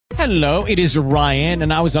Hello, it is Ryan,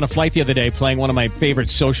 and I was on a flight the other day playing one of my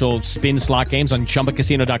favorite social spin slot games on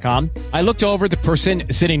ChumbaCasino.com. I looked over at the person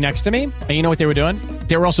sitting next to me, and you know what they were doing?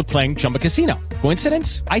 They were also playing Chumba Casino.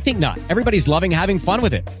 Coincidence? I think not. Everybody's loving having fun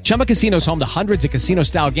with it. Chumba Casino is home to hundreds of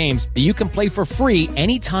casino-style games that you can play for free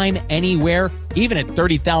anytime, anywhere, even at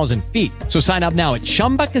 30,000 feet. So sign up now at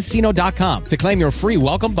ChumbaCasino.com to claim your free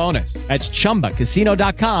welcome bonus. That's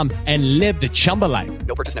ChumbaCasino.com and live the Chumba life.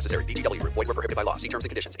 No purchase necessary. VGW. Void where prohibited by law. See terms and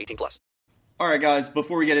conditions. 18+. All right, guys,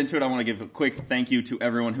 before we get into it, I want to give a quick thank you to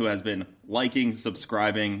everyone who has been liking,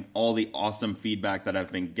 subscribing, all the awesome feedback that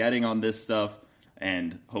I've been getting on this stuff,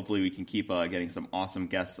 and hopefully we can keep getting some awesome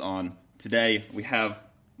guests on. Today, we have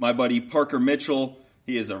my buddy Parker Mitchell.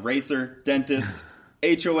 He is a racer, dentist,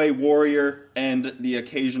 HOA warrior, and the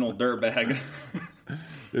occasional dirtbag.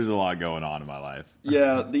 There's a lot going on in my life.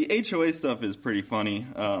 Yeah, the HOA stuff is pretty funny.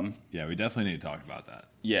 Yeah, we definitely need to talk about that.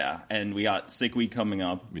 Yeah, and we got Sick Week coming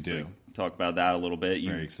up. We do. Talk about that a little bit.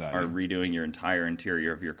 You Very exciting. are redoing your entire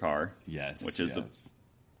interior of your car. Yes. Which is a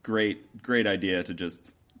great idea to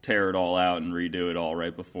just tear it all out and redo it all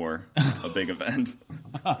right before a big event.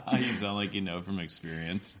 You sound like you know from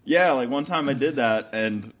experience. Yeah, like one time I did that,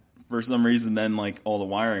 and for some reason then like all the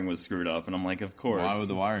wiring was screwed up, and I'm like, of course. Why would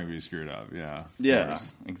the wiring be screwed up? Yeah. Yeah,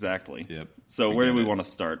 exactly. Yep. So where do we want to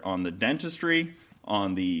start? On the dentistry,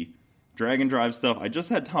 on the drag and drive stuff? I just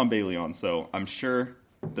had Tom Bailey on, so I'm sure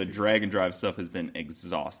the drag and drive stuff has been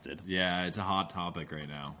exhausted. Yeah, it's a hot topic right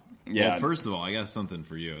now. Yeah. Well, first of all, I got something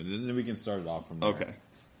for you, and then we can start it off from there. Okay.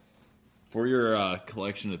 For your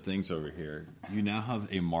collection of things over here, you now have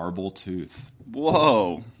a marble tooth.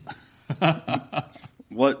 Whoa.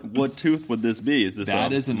 What tooth would this be? Is this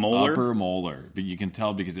That is an molar? upper molar, but you can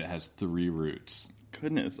tell because it has 3 roots.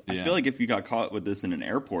 Goodness. Yeah. I feel like if you got caught with this in an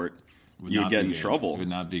airport, you would get in trouble. It would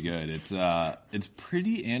not be good. It's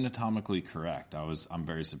pretty anatomically correct. I'm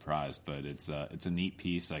very surprised, but it's a neat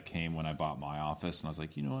piece that came when I bought my office, and I was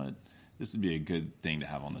like, you know what, this would be a good thing to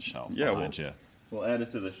have on the shelf. Yeah, we'll add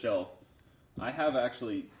it to the shelf. I have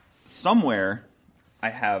actually somewhere. I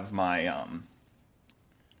have my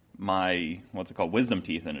my what's it called, wisdom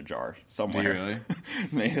teeth in a jar somewhere. Do you really?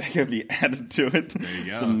 Maybe that could be added to it. There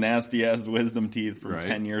you go. Some nasty ass wisdom teeth from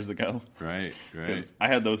 10 years ago. Right. Because I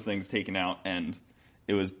had those things taken out, and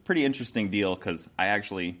it was a pretty interesting deal because I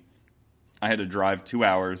had to drive 2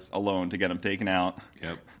 hours alone to get them taken out.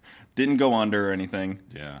 Yep. Didn't go under or anything.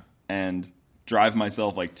 Yeah. And drive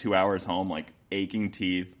myself like 2 hours home, like aching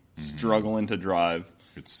teeth, struggling to drive.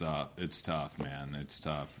 It's tough, man. It's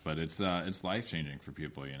tough, but it's life changing for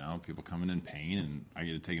people. You know, people coming in pain, and I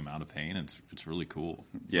get to take them out of pain. It's really cool.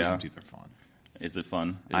 Yeah, wisdom teeth are fun. Is it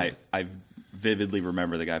fun? It is. I vividly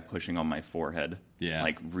remember the guy pushing on my forehead, Yeah.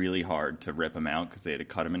 like really hard to rip him out because they had to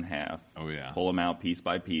cut him in half. Oh yeah, pull him out piece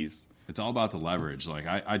by piece. It's all about the leverage. Like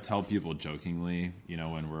I tell people jokingly, you know,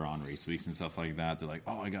 when we're on race weeks and stuff like that, they're like,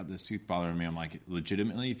 "Oh, I got this tooth bothering me." I'm like,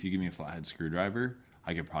 legitimately, if you give me a flathead screwdriver,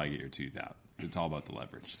 I could probably get your tooth out. It's all about the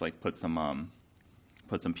leverage. Just like put some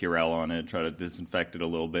Purell on it, try to disinfect it a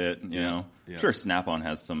little bit. You know, yeah. Sure, Snap-on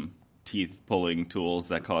has some teeth pulling tools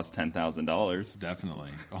that cost $10,000.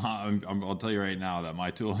 Definitely. I'll tell you right now that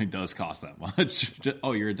my tooling does cost that much.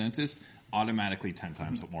 Oh, you're a dentist? Automatically 10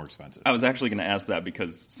 times more expensive. I was actually going to ask that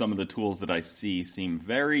because some of the tools that I see seem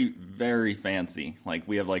very, very fancy. Like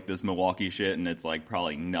we have like this Milwaukee shit, and it's like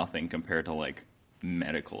probably nothing compared to like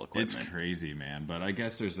medical equipment. It's crazy, man. But I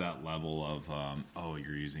guess there's that level of,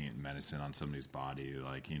 you're using it in medicine on somebody's body.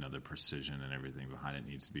 Like, you know, the precision and everything behind it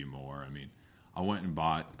needs to be more. I mean, I went and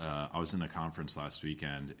bought, I was in a conference last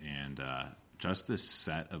weekend, and just this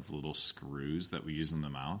set of little screws that we use in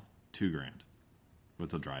the mouth, $2,000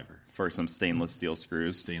 with the driver. For some stainless steel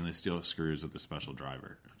screws. Stainless steel screws with a special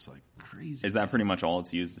driver. It's like crazy. Is that pretty much all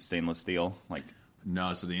it's used, is stainless steel? Like,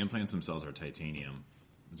 no, so the implants themselves are titanium.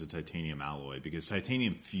 It's a titanium alloy because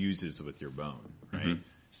titanium fuses with your bone, right? Mm-hmm.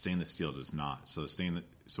 Stainless steel does not. So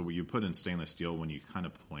so what you put in stainless steel when you kind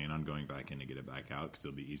of plan on going back in to get it back out because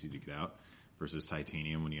it'll be easy to get out, versus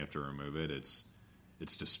titanium when you have to remove it, it's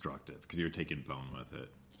destructive because you're taking bone with it.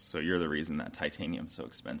 So you're the reason that titanium's so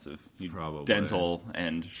expensive. Probably. Dental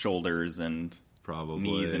and shoulders and probably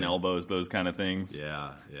knees and elbows, those kind of things.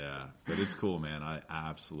 Yeah. But it's cool, man. I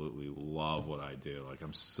absolutely love what I do. Like,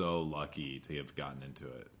 I'm so lucky to have gotten into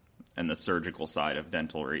it. And the surgical side of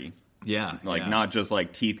dentistry. Yeah. Like, not just,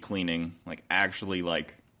 like, teeth cleaning, like, actually,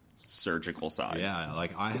 like, surgical side. Yeah,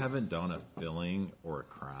 like, I haven't done a filling or a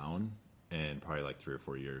crown in probably, like, 3 or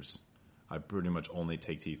 4 years. I pretty much only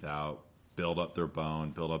take teeth out, build up their bone,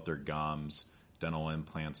 build up their gums, dental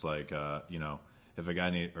implants, like, if a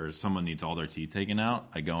guy someone needs all their teeth taken out,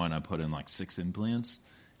 I go in, I put in like 6 implants,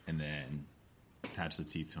 and then attached the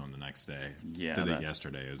teeth to him the next day. Yeah, did it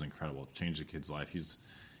yesterday. It was incredible. Changed the kid's life. He's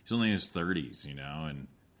only in his 30s, you know, and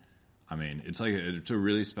I mean, it's a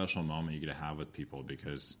really special moment you get to have with people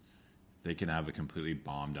because they can have a completely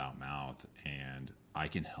bombed out mouth, and I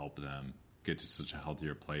can help them get to such a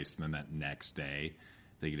healthier place. And then that next day,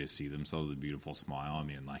 they get to see themselves with a beautiful smile. I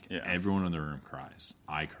mean, like everyone in the room cries.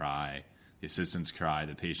 I cry. The assistants cry.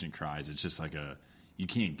 The patient cries. It's just like you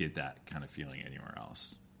can't get that kind of feeling anywhere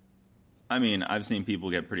else. I mean, I've seen people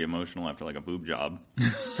get pretty emotional after like a boob job.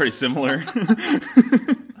 It's pretty similar.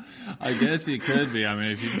 I guess it could be. I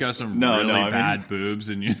mean, if you've got some bad boobs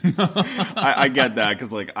and you I get that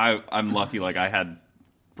because like I'm lucky. Like I had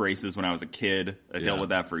braces when I was a kid. I dealt with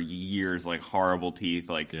that for years, like horrible teeth,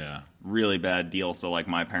 like really bad deal. So like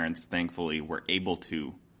my parents thankfully were able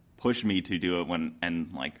to push me to do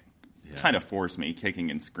it kind of force me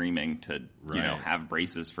kicking and screaming to, have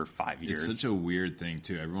braces for 5 years. It's such a weird thing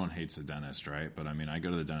too. Everyone hates the dentist, right? But I mean, I go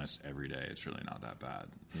to the dentist every day. It's really not that bad,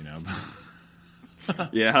 you know?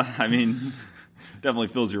 Yeah. I mean, definitely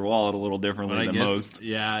fills your wallet a little differently than most.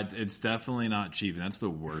 Yeah. It's definitely not cheap. And that's the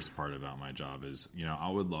worst part about my job is, you know,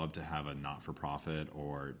 I would love to have a not-for-profit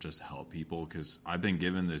or just help people because I've been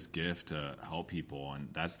given this gift to help people. And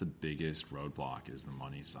that's the biggest roadblock is the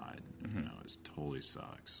money side. Mm-hmm. You know, it totally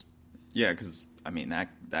sucks. Yeah, because, I mean,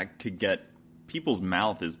 that could get – people's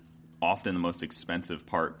mouth is often the most expensive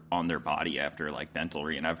part on their body after, like, dental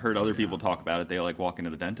and I've heard other people talk about it. They, like, walk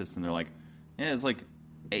into the dentist and they're like, yeah, it's like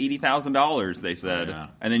 $80,000, they said. Oh, yeah.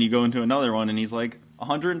 And then you go into another one and he's like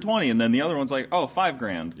 $120,000, and then the other one's like, oh,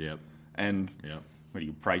 $5,000. Yep. And what do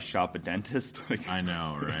you price shop a dentist? Like, I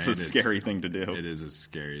know, right? It's a scary thing to do. It is a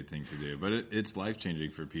scary thing to do. But it's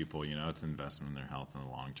life-changing for people. You know, it's an investment in their health in the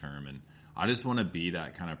long term. And I just want to be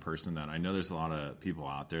that kind of person that I know there's a lot of people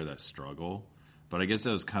out there that struggle, but I guess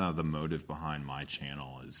that was kind of the motive behind my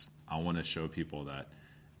channel is I want to show people that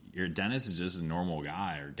your dentist is just a normal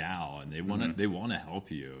guy or gal and they want to help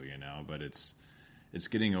you, you know, but it's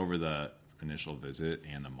getting over the initial visit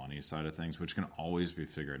and the money side of things, which can always be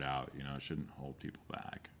figured out, you know, it shouldn't hold people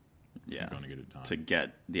back. Yeah, going to get it done. To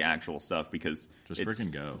get the actual stuff because just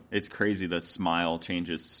freaking go. It's crazy. The smile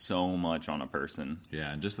changes so much on a person.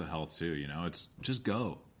 Yeah, and just the health too. You know, it's just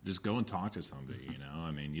go and talk to somebody. You know,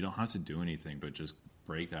 I mean, you don't have to do anything, but just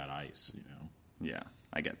break that ice. You know. Yeah,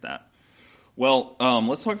 I get that. Well,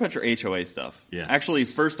 let's talk about your HOA stuff. Yes. Actually,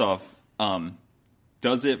 first off,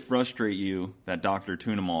 does it frustrate you that Dr.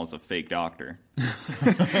 Tunamal is a fake doctor?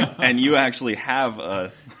 And you actually have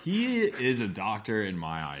a... He is a doctor in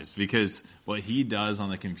my eyes because what he does on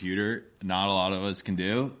the computer, not a lot of us can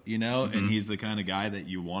do, you know? Mm-hmm. And he's the kind of guy that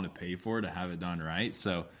you want to pay for to have it done right.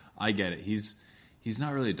 So I get it. He's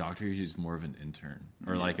not really a doctor. He's more of an intern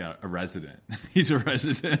or like a resident. He's a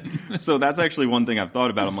resident. So that's actually one thing I've thought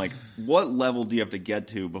about. I'm like, what level do you have to get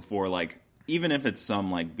to before like... Even if it's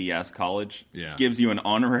some, like, BS college, gives you an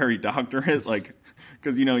honorary doctorate, like,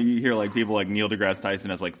 because, you know, you hear, like, people like Neil deGrasse Tyson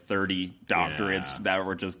has, like, 30 doctorates that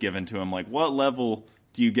were just given to him. Like, what level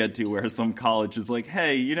do you get to where some college is like,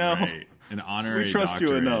 hey, you know, an honorary we trust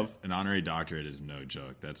you enough. An honorary doctorate is no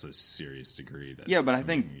joke. That's a serious degree. But I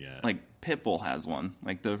think, like, Pitbull has one,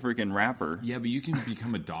 like the freaking rapper. Yeah, but you can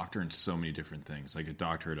become a doctor in so many different things, like a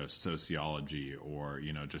doctorate of sociology or,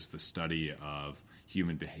 you know, just the study of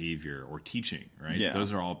human behavior or teaching, right? Yeah.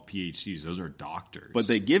 Those are all PhDs. Those are doctors. But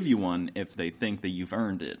they give you one if they think that you've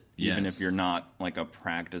earned it, even if you're not like a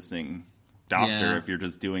practicing doctor, if you're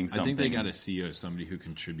just doing something. I think they got to see you as somebody who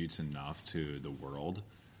contributes enough to the world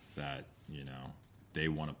that, you know, they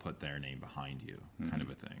want to put their name behind you, kind of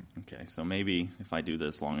a thing. Okay, so maybe if I do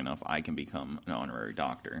this long enough, I can become an honorary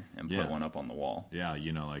doctor and put one up on the wall. Yeah,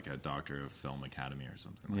 you know, like a Doctor of Film Academy or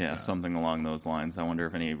something like that. Yeah, something along those lines. I wonder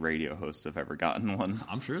if any radio hosts have ever gotten one.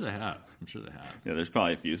 I'm sure they have. Yeah, there's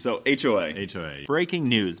probably a few. So, HOA. Breaking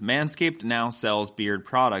news. Manscaped now sells beard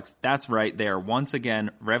products. That's right, they are once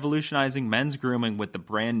again revolutionizing men's grooming with the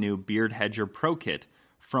brand new Beard Hedger Pro Kit.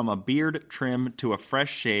 From a beard trim to a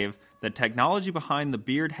fresh shave, the technology behind the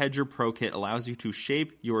Beard Hedger Pro Kit allows you to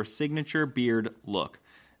shape your signature beard look.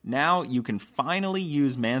 Now you can finally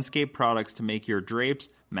use Manscaped products to make your drapes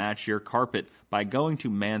match your carpet by going to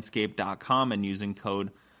manscaped.com and using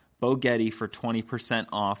code Bogetti for 20%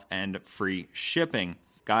 off and free shipping.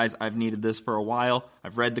 Guys, I've needed this for a while.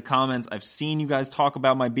 I've read the comments. I've seen you guys talk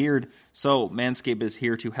about my beard. So Manscaped is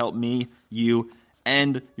here to help me, you,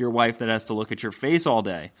 and your wife that has to look at your face all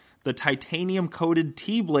day. The titanium-coated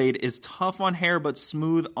T-blade is tough on hair but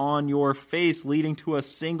smooth on your face, leading to a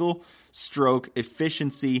single-stroke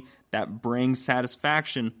efficiency that brings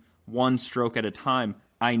satisfaction one stroke at a time.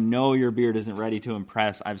 I know your beard isn't ready to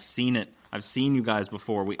impress. I've seen it. I've seen you guys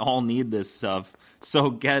before. We all need this stuff. So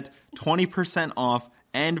get 20% off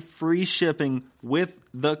and free shipping with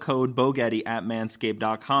the code Bogetti at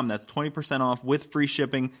manscaped.com. That's 20% off with free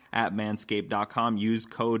shipping at manscaped.com. Use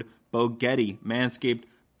code Bogetti. Manscaped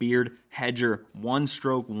Beard Hedger. 1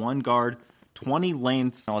 stroke, 1 guard, 20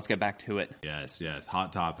 lengths. Now let's get back to it. Yes.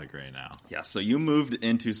 Hot topic right now. Yeah, so you moved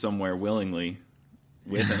into somewhere willingly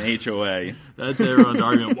with an HOA. That's everyone's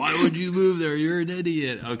argument. Why would you move there? You're an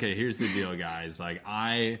idiot. Okay, here's the deal, guys. Like,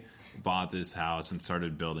 I bought this house and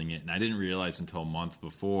started building it, and I didn't realize until a month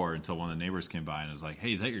before, until one of the neighbors came by and was like,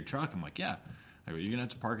 hey, is that your truck? I'm like, yeah. I go, you're going to have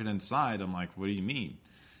to park it inside. I'm like, what do you mean?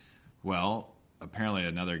 Well, apparently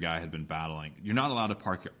another guy had been battling. You're not allowed to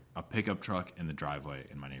park a pickup truck in the driveway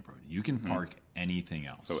in my neighborhood. You can park anything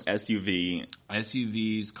else. So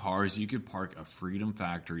SUVs, cars. You could park a Freedom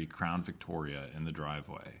Factory Crown Victoria in the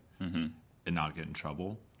driveway and not get in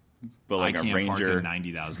trouble. But like I can't a Ranger, park a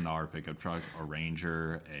 $90,000 pickup truck, a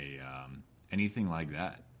Ranger, anything like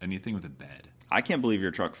that, anything with a bed. I can't believe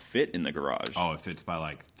your truck fit in the garage. Oh, it fits by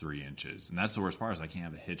like 3 inches, and that's the worst part. Is I can't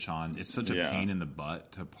have a hitch on. It's such a pain in the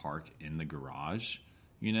butt to park in the garage,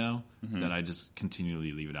 that I just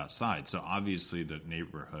continually leave it outside. So obviously the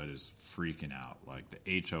neighborhood is freaking out. Like the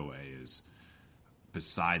HOA is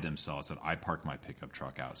beside themselves that I park my pickup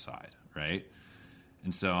truck outside, right?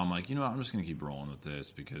 And so I'm like, I'm just going to keep rolling with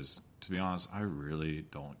this because, to be honest, I really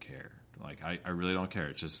don't care. Like, I really don't care.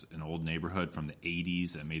 It's just an old neighborhood from the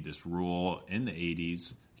 80s that made this rule in the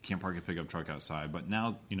 80s. You can't park a pickup truck outside. But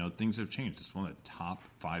now, things have changed. It's one of the top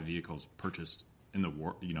 5 vehicles purchased in the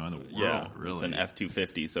world, Yeah, really. It's an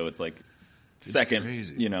F-250, so it's like second,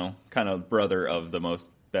 crazy. Kind of brother of the most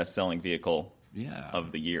best-selling vehicle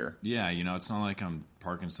of the year. Yeah, it's not like I'm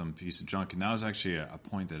parking some piece of junk. And that was actually a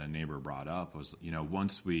point that a neighbor brought up was,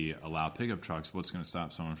 once we allow pickup trucks, what's going to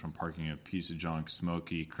stop someone from parking a piece of junk,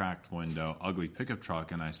 smoky, cracked window, ugly pickup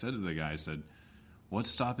truck? And I said to the guy, I said,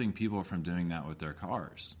 what's stopping people from doing that with their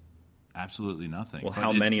cars? Absolutely nothing. Well,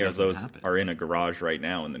 how many of those are in a garage right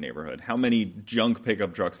now in the neighborhood? How many junk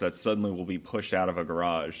pickup trucks that suddenly will be pushed out of a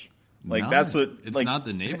garage? Like, None. That's what... It's like, not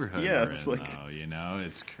the neighborhood it's we're in, like... though,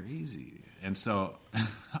 it's crazy. And so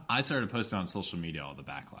I started posting on social media all the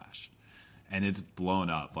backlash. And it's blown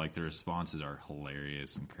up. Like, the responses are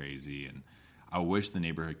hilarious and crazy. And I wish the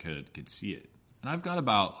neighborhood could see it. And I've got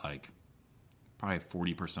about, probably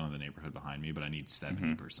 40% of the neighborhood behind me, but I need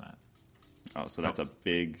 70%. Oh, so that's a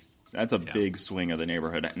big... That's a big swing of the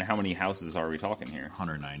neighborhood. And how many houses are we talking here?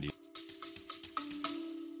 190.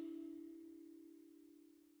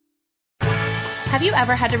 Have you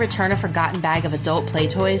ever had to return a forgotten bag of adult play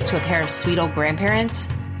toys to a pair of sweet old grandparents?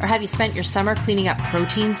 Or have you spent your summer cleaning up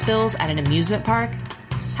protein spills at an amusement park?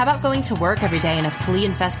 How about going to work every day in a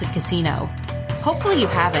flea-infested casino? Hopefully you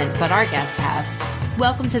haven't, but our guests have.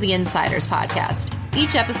 Welcome to the Insiders Podcast.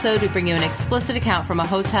 Each episode, we bring you an explicit account from a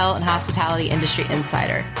hotel and hospitality industry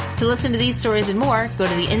insider. To listen to these stories and more, go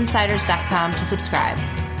to theinsiders.com to subscribe.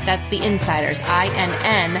 That's The Insiders,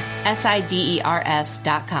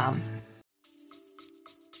 INNSIDERS.com.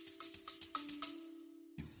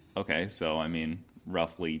 Okay, so, I mean,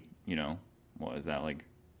 roughly, what is that, like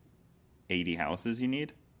 80 houses you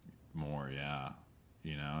need? More, yeah.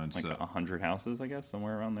 And like 100 houses, I guess,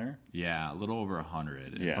 somewhere around there? Yeah, a little over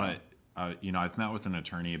 100. Yeah. But, I've met with an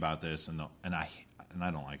attorney about this, and I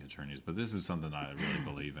don't like attorneys, but this is something I really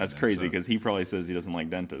believe in. That's crazy, because he probably says he doesn't like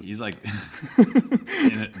dentists. He's like,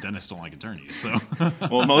 dentists don't like attorneys, so.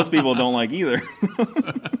 Well, most people don't like either.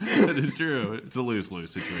 That is true. It's a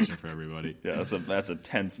lose-lose situation for everybody. Yeah, that's a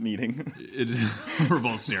tense meeting. We're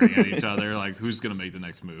both staring at each other, like, who's going to make the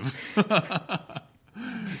next move?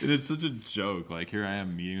 And it's such a joke. Like, here I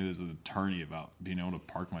am meeting with an attorney about being able to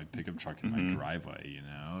park my pickup truck in my driveway,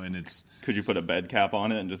 And it's... Could you put a bed cap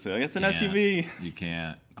on it and just say, like, it's an SUV? You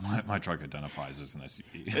can't. My truck identifies as an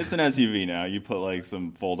SUV. It's an SUV now. You put, like,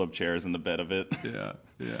 some fold-up chairs in the bed of it.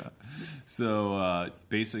 Yeah. So,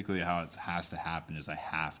 basically how it has to happen is I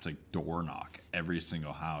have to door knock every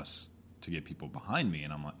single house to get people behind me.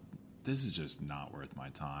 And I'm like, this is just not worth my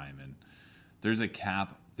time. And there's a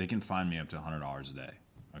cap. They can fine me up to $100 a day,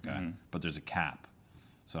 okay? But there's a cap.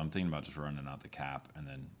 So I'm thinking about just running out the cap and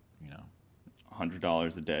then,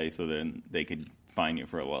 $100 a day, so then they could fine you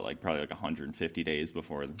for, probably 150 days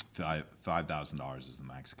before... $5,000 is the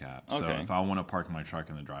max cap. Okay. So if I want to park my truck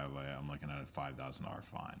in the driveway, I'm looking at a $5,000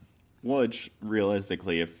 fine. Which,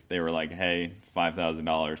 realistically, if they were like, hey, it's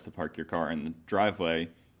 $5,000 to park your car in the driveway,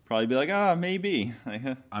 probably be like, maybe.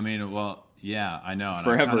 I mean, well... Yeah, I know, and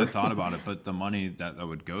Forever. I kind of thought about it, but the money that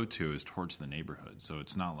would go to is towards the neighborhood, so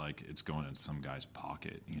it's not like it's going in some guy's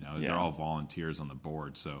pocket, Yeah. They're all volunteers on the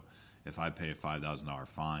board, so if I pay a $5,000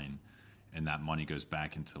 fine and that money goes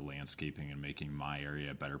back into landscaping and making my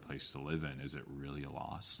area a better place to live in, is it really a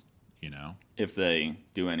loss? If they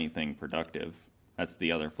do anything productive, that's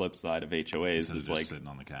the other flip side of HOAs. Instead is of just like sitting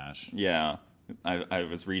on the cash. Yeah, I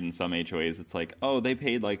was reading some HOAs. It's like, oh, they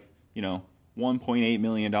paid like $1.8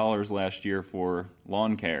 million last year for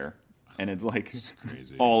lawn care, and it's like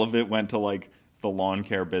crazy. All of it went to like the lawn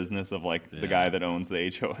care business of like the guy that owns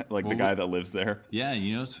the HOA, like the guy that lives there. Yeah,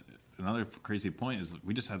 another crazy point is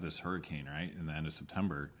we just had this hurricane right in the end of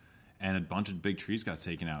September, and a bunch of big trees got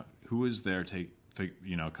taken out. Who was there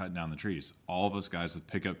cutting down the trees? All of us guys with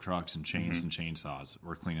pickup trucks and chains and chainsaws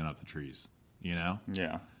were cleaning up the trees. Yeah.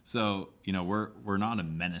 So we're not a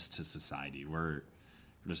menace to society. We're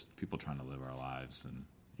just people trying to live our lives, and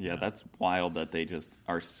that's wild that they just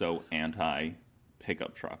are so anti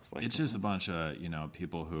pickup trucks. Like it's just a bunch of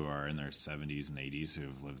people who are in their 70s and 80s who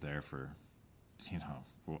have lived there for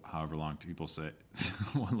however long. People say.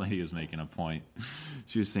 One lady was making a point.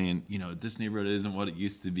 She was saying, this neighborhood isn't what it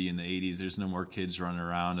used to be in the 80s. There's no more kids running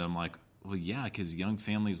around. And I'm like, well, yeah, because young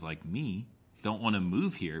families like me don't want to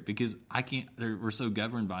move here because I can't. We're so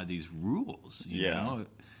governed by these rules. You know?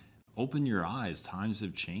 Open your eyes. Times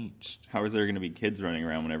have changed. How is there going to be kids running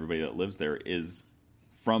around when everybody that lives there is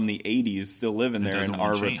from the 80s still living there and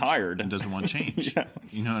are retired and doesn't want to change? Yeah.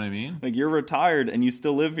 You know what I mean? Like, you're retired and you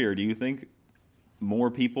still live here. Do you think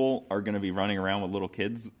more people are going to be running around with little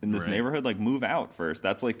kids in this neighborhood? Like, move out first.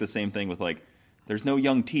 That's like the same thing with like, there's no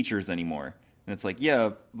young teachers anymore. And it's like,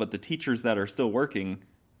 yeah, but the teachers that are still working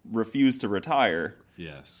refuse to retire.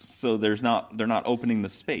 Yes. So they're not opening the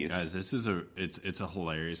space. Guys, it's a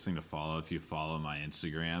hilarious thing to follow. If you follow my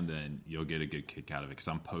Instagram, then you'll get a good kick out of it because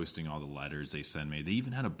I'm posting all the letters they send me. They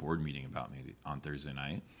even had a board meeting about me on Thursday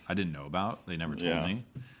night. I didn't know about. They never told me,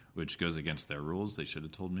 which goes against their rules. They should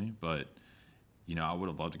have told me, but I would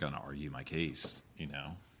have loved to go and argue my case.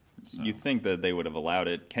 So. You think that they would have allowed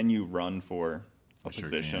it? Can you run for a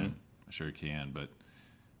position? I sure can, but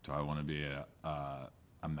do I want to be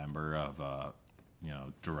a member of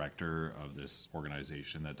director of this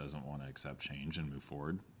organization that doesn't want to accept change and move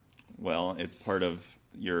forward? Well, it's part of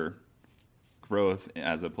your growth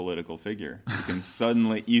as a political figure. You can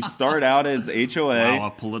suddenly you start out as HOA, wow,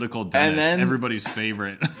 a political dentist, and then everybody's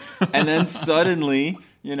favorite, and then suddenly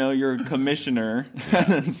you're a commissioner. And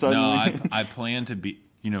then suddenly, no, I plan to be.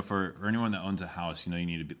 For anyone that owns a house, you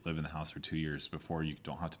need to live in the house for 2 years before you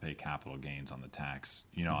don't have to pay capital gains on the tax,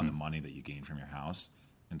 on the money that you gain from your house.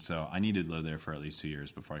 And so I need to live there for at least 2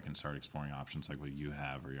 years before I can start exploring options like what you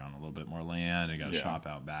have, where you're on a little bit more land and got a shop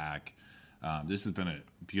out back. This has been a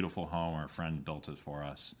beautiful home. Our friend built it for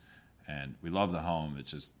us, and we love the home.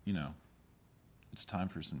 It's just, it's time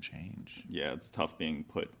for some change. Yeah, it's tough being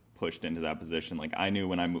pushed into that position. Like, I knew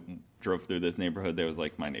when I drove through this neighborhood, there was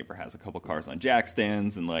like, my neighbor has a couple cars on jack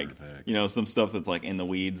stands and like, some stuff that's like in the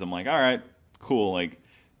weeds. I'm like, all right, cool. Like,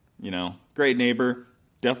 great neighbor.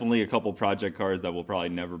 Definitely a couple project cars that will probably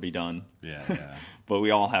never be done. Yeah. But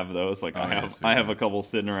we all have those. Like, I have a couple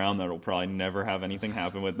sitting around that will probably never have anything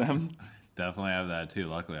happen with them. Definitely have that too.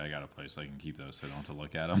 Luckily, I got a place I can keep those, so I don't have to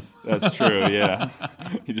look at them. That's true. Yeah,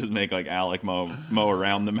 you just make like Alec mow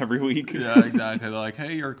around them every week. Yeah, exactly. They're like,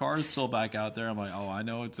 "Hey, your car's still back out there." I'm like, "Oh, I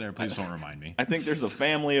know it's there. Please don't remind me." I think there's a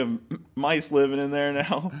family of mice living in there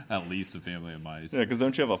now. At least a family of mice. Yeah, because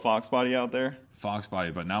don't you have a fox body out there? Fox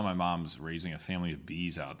body, but now my mom's raising a family of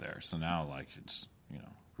bees out there. So now, like, it's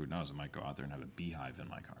who knows? I might go out there and have a beehive in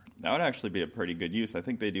my car. That would actually be a pretty good use. I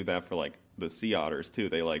think they do that for like the sea otters too.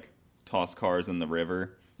 They like toss cars in the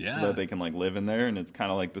river so that they can like live in there, and it's kind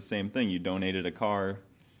of like the same thing. You donated a car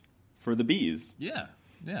for the bees. Yeah,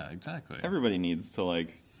 exactly. Everybody needs to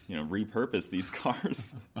like repurpose these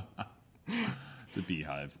cars. The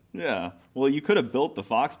beehive. Yeah. Well, you could have built the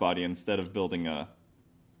fox body instead of building a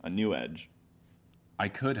new edge. I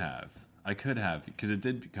could have because it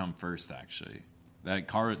did come first actually.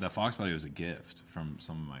 That fox body was a gift from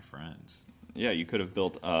some of my friends. Yeah, you could have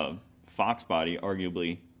built a fox body,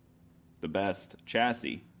 arguably the best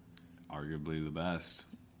chassis. Arguably the best.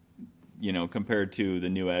 Compared to the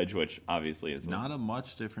new Edge, which obviously is not a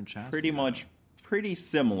much different chassis. Pretty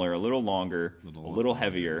similar, a little longer, a little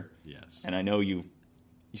heavier. Yes. And I know you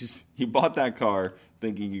bought that car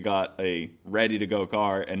thinking you got a ready-to-go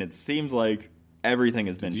car, and it seems like everything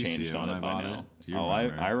has been changed on it by now.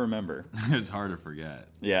 I remember. It's hard to forget.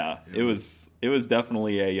 Yeah, it was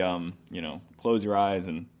definitely a close your eyes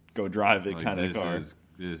and go drive it kind of car.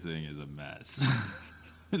 This thing is a mess.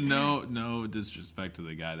 No disrespect to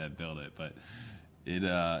the guy that built it, but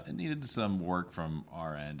it needed some work from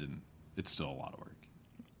our end, and it's still a lot of work.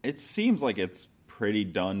 It seems like it's pretty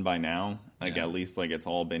done by now. Like at least like it's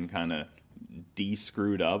all been kind of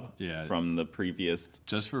de-screwed up Yeah. from the previous.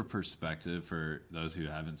 Just for perspective, for those who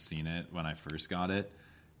haven't seen it, when I first got it,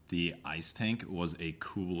 the ice tank was a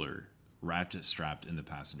cooler ratchet strapped in the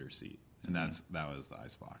passenger seat, and that was the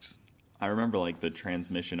ice box. I remember like the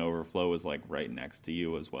transmission overflow was like right next to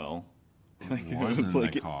you as well. It was in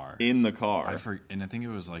like the car. In the car. And I think it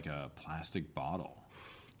was like a plastic bottle.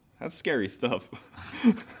 That's scary stuff.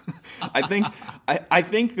 I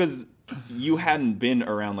think because you hadn't been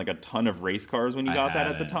around like a ton of race cars when you got that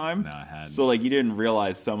at the time. No, I hadn't. So like you didn't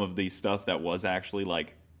realize some of the stuff that was actually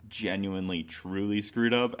like genuinely, truly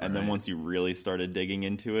screwed up. And then once you really started digging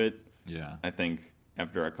into it, Yeah. I think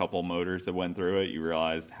after a couple motors that went through it, you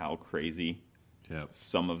realized how crazy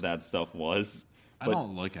some of that stuff was. I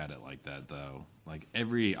don't look at it like that, though. Like,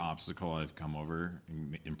 every obstacle I've come over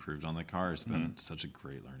and improved on the car has been such a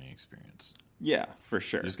great learning experience. Yeah, for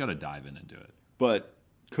sure. You just got to dive in and do it. But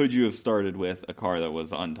could you have started with a car that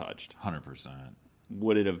was untouched? 100%.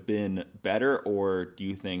 Would it have been better, or do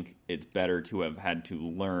you think it's better to have had to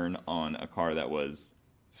learn on a car that was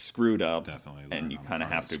screwed up? Definitely. And you kind of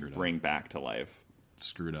have to bring back to life.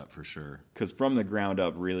 Screwed up for sure. Because from the ground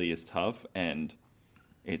up really is tough, and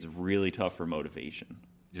it's really tough for motivation.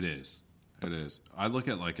 It is. It is. I look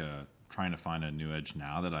at like trying to find a new edge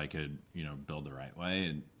now that I could, build the right way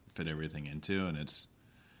and fit everything into, and it's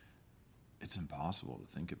impossible to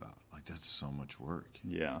think about. Like, that's so much work.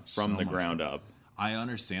 Yeah, from the ground up. I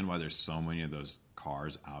understand why there's so many of those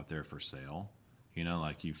cars out there for sale.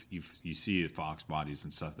 Like you see Fox bodies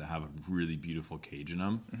and stuff that have a really beautiful cage in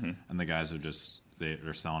them, and the guys are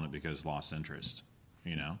they're selling it because lost interest.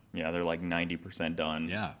 Yeah, they're like 90% done.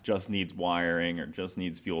 Yeah. Just needs wiring or just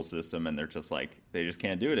needs fuel system, and they're just like, they just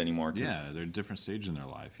can't do it anymore. Yeah, they're at a different stage in their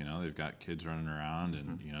life. They've got kids running around,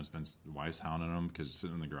 and, it's been wife's hounding them because it's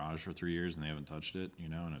sitting in the garage for 3 years and they haven't touched it,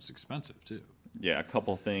 and it's expensive too. Yeah, a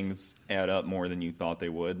couple things add up more than you thought they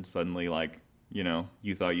would. Suddenly, like,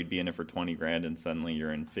 you thought you'd be in it for 20 grand, and suddenly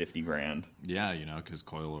you're in 50 grand. Yeah, because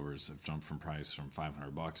coilovers have jumped from price from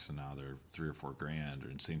 $500 and now they're 3 or 4 grand,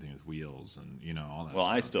 and same thing with wheels and all that. Well,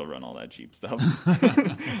 stuff. I still run all that cheap stuff.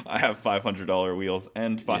 I have $500 wheels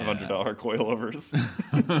and $500 coilovers.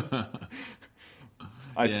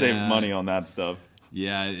 I saved money on that stuff.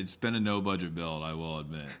 Yeah, it's been a no budget build, I will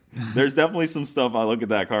admit. There's definitely some stuff I look at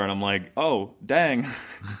that car and I'm like, oh, dang.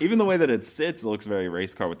 Even the way that it sits, it looks very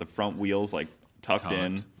race car with the front wheels like tucked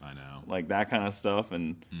in. I know. Like that kind of stuff.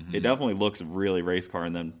 And it definitely looks really race car.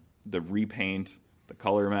 And then the repaint, the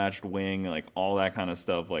color matched wing, like all that kind of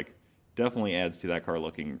stuff, like definitely adds to that car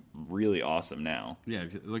looking really awesome now. Yeah,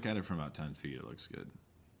 if you look at it from about 10 feet, it looks good.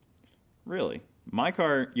 Really? My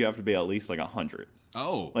car, you have to be at least like 100.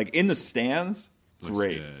 Oh. Like in the stands, looks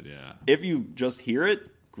great. Good, yeah. If you just hear it,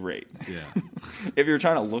 great. Yeah. If you're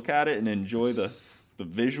trying to look at it and enjoy the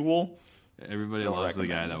visual, everybody loves the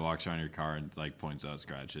guy that walks around your car and like points out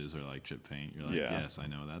scratches or like chip paint. You're like, yes, I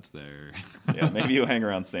know that's there. Yeah, maybe you hang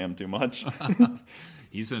around Sam too much.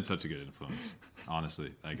 He's been such a good influence.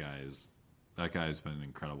 Honestly, that guy has been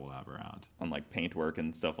incredible to have around on like paintwork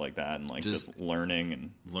and stuff like that, and like just learning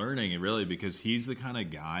and really, because he's the kind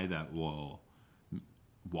of guy that will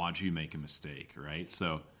watch you make a mistake, right?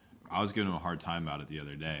 So I was giving him a hard time about it the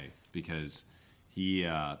other day because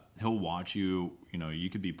he'll watch you. You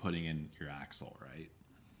could be putting in your axle, right?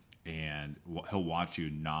 And he'll watch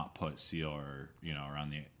you not put seal or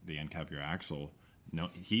around the end cap of your axle. No,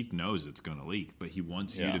 he knows it's going to leak, but he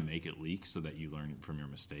wants you to make it leak so that you learn from your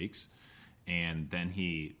mistakes. And then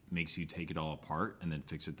he makes you take it all apart and then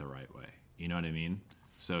fix it the right way. You know what I mean?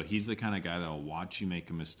 So he's the kind of guy that will watch you make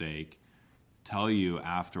a mistake, tell you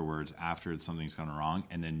afterwards, after something's gone wrong,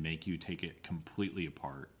 and then make you take it completely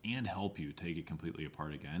apart and help you take it completely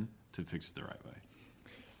apart again to fix it the right way.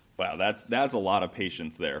 Wow, that's a lot of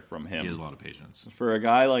patience there from him. He has a lot of patience. For a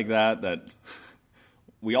guy like that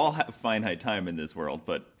we all have finite time in this world,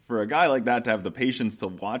 but for a guy like that to have the patience to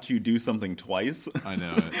watch you do something twice, I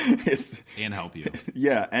know it, and help you.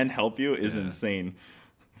 Yeah, and help you is insane.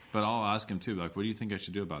 But I'll ask him too, like, what do you think I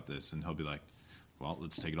should do about this? And he'll be like, well,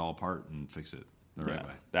 let's take it all apart and fix it the right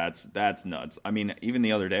way. That's nuts. I mean, even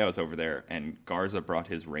the other day I was over there and Garza brought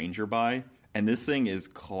his Ranger by, and this thing is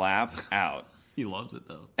clapped out. He loves it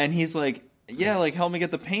though. And he's like, yeah, like help me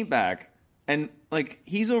get the paint back. And like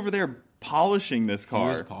he's over there polishing this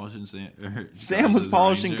car. He was polishing Sam was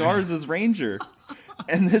polishing Ranger. Garza's Ranger.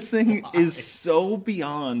 And this thing is so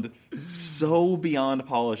beyond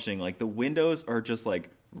polishing. Like the windows are just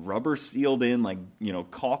like rubber sealed in, like,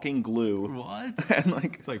 caulking glue. What? And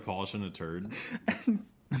like it's like polishing a turd. And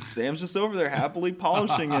Sam's just over there happily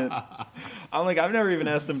polishing it. I'm like, I've never even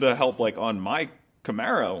asked him to help like on my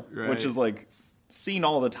Camaro, which is like seen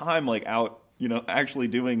all the time, like out, actually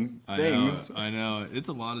doing things. I know. It's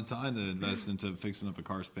a lot of time to invest into fixing up a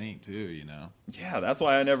car's paint too, Yeah, that's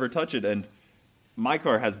why I never touch it. And my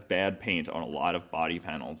car has bad paint on a lot of body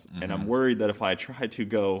panels, and I'm worried that if I try to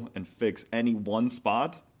go and fix any one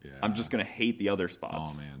spot, I'm just going to hate the other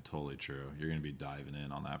spots. Oh, man, totally true. You're going to be diving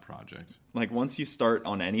in on that project. Like, once you start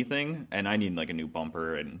on anything, and I need, like, a new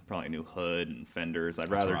bumper and probably a new hood and fenders, I'd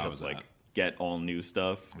rather just, like, get all new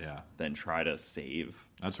stuff than try to save.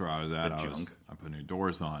 That's where I was at. Junk. I put new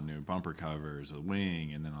doors on, new bumper covers, a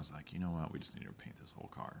wing, and then I was like, you know what? We just need to paint this whole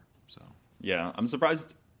car. So yeah, I'm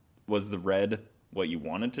surprised. Was the red what you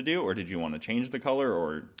wanted to do, or did you want to change the color,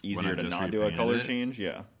 or easier to not do a color change?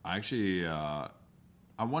 Yeah. I actually, I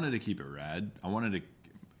wanted to keep it red. I wanted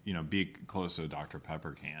to, be close to a Dr.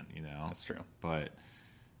 Pepper can, That's true. But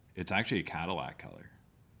it's actually a Cadillac color.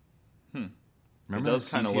 It Remember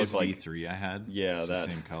does kind of look like V3 I had? Yeah, it's the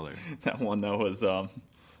same color. That one that was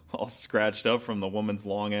all scratched up from the woman's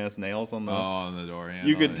long ass nails on the door handle.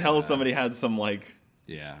 You could tell somebody had some like.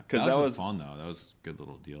 Yeah, because that was fun though. That was a good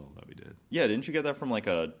little deal that we did. Yeah, didn't you get that from like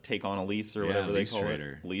a take on a lease or whatever they call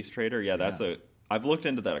it? Lease trader. Yeah, that's I've looked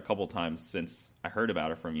into that a couple times since I heard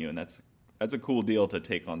about it from you, and that's a cool deal to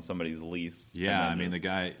take on somebody's lease. Yeah, I mean the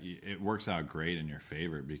guy, it works out great in your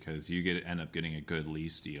favor because you end up getting a good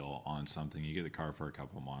lease deal on something. You get the car for a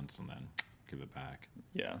couple months and then give it back.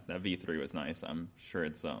 Yeah, that V3 was nice. I'm sure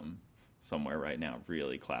it's somewhere right now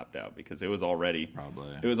really clapped out because it was already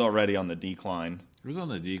on the decline. It was on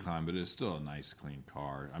the decline, but it's still a nice, clean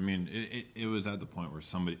car. I mean, it was at the point where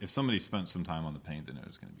if somebody spent some time on the paint, then it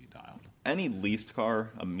was going to be dialed. Any leased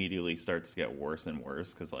car immediately starts to get worse and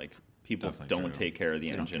worse because, like, people don't take care of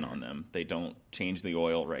the engine on them. They don't change the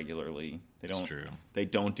oil regularly. They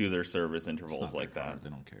don't do their service intervals like that.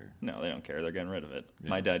 They don't care. No, they don't care. They're getting rid of it.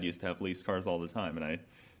 Yeah. My dad used to have leased cars all the time, and I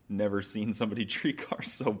never seen somebody treat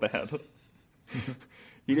cars so bad.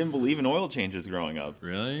 He didn't believe in oil changes growing up.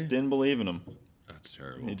 Really? Didn't believe in them. That's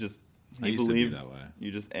terrible. He used believed to be that way.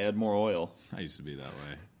 You just add more oil. I used to be that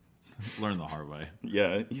way. Learned the hard way.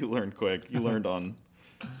 Yeah, you learned quick. You learned on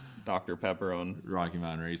Dr. Pepper on Rocky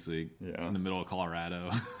Mountain Race Week. Yeah. In the middle of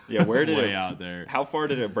Colorado. Yeah, where did way out there? How far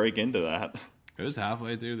did it break into that? It was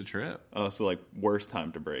halfway through the trip. Oh, so like worst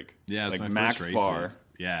time to break. Yeah, it was like my max first race far. week.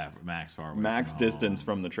 Yeah, max far. Max distance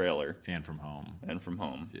from the trailer and from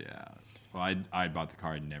home. Yeah. Well, I bought the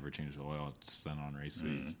car. I never changed the oil. Just then on race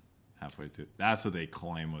week, halfway through. That's what they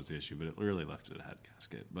claim was the issue, but it really left it a head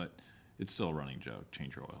gasket. But it's still a running joke.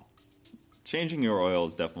 Change your oil. Changing your oil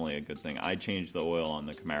is definitely a good thing. I change the oil on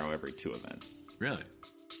the Camaro every 2 events. Really?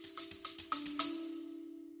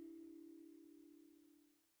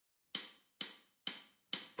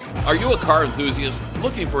 Are you a car enthusiast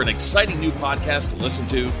looking for an exciting new podcast to listen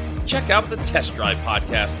to? Check out the Test Drive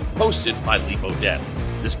podcast hosted by Lee Bogetti.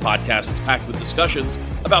 This podcast is packed with discussions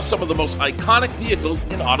about some of the most iconic vehicles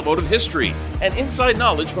in automotive history and inside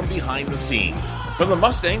knowledge from behind the scenes. From the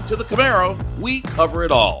Mustang to the Camaro, we cover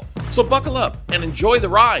it all. So buckle up and enjoy the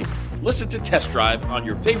ride. Listen to Test Drive on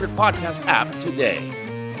your favorite podcast app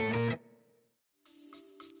today.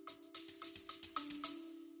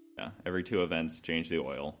 Yeah, every 2 events, change the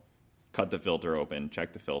oil, cut the filter open,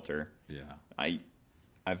 check the filter. Yeah.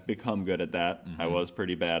 I've become good at that. I was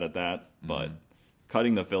pretty bad at that, but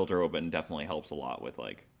cutting the filter open definitely helps a lot with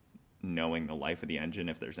like knowing the life of the engine.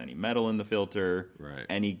 If there's any metal in the filter,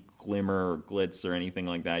 any glimmer or glitz or anything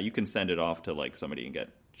like that, you can send it off to like somebody and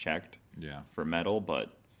get checked for metal,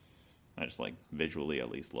 but I just like visually at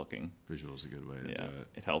least looking. Visual is a good way to do it.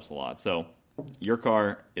 It helps a lot. So your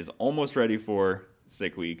car is almost ready for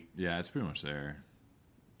Sick Week. Yeah, it's pretty much there.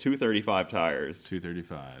 235 tires.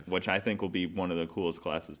 235. Which I think will be one of the coolest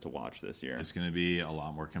classes to watch this year. It's going to be a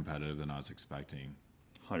lot more competitive than I was expecting.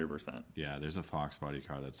 100%. Yeah, there's a Fox body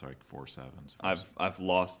car that's like 4.7s. I've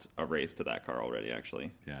lost a race to that car already, actually.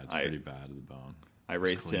 Yeah, it's pretty bad to the bone. I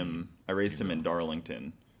raced him in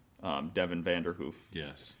Darlington, Devin Vanderhoof.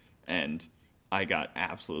 Yes. And I got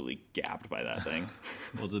absolutely gapped by that thing.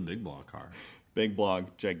 Well, it's a big block car. Big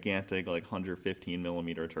block, gigantic, like 115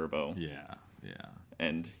 millimeter turbo. Yeah.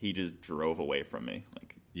 And he just drove away from me.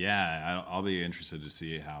 Yeah, I'll be interested to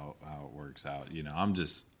see how it works out. You know,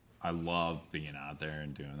 I love being out there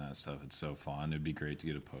and doing that stuff. It's so fun. It'd be great to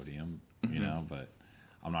get a podium, you know, but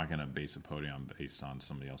I'm not going to base a podium based on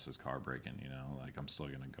somebody else's car breaking, you know. Like, I'm still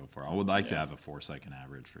going to go for it. I would like to have a 4-second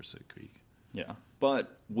average for Sick Week. Yeah.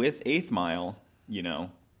 But with 8th Mile, you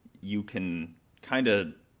know, you can kind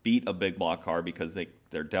of beat a big block car because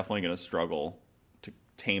they're definitely going to struggle to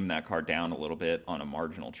tame that car down a little bit on a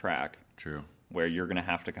marginal track. True. Where you're going to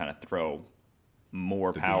have to kind of throw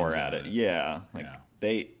more power at it. Yeah.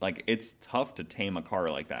 it's tough to tame a car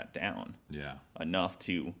like that down. Yeah. Enough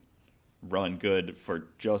to run good for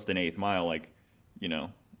just an eighth mile. Like,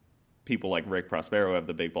 people like Rick Prospero have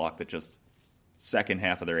the big block that just second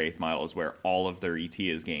half of their eighth mile is where all of their ET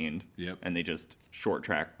is gained. Yep. And they just short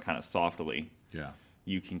track kind of softly. Yeah.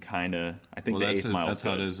 You can kind of, I think the eighth mile. That's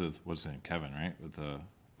how it is with what's his name, Kevin, right? With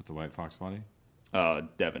the white fox body.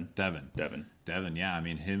 Devin. Yeah. I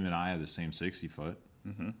mean, him and I have the same 60 foot.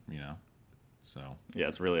 Mm-hmm. So yeah,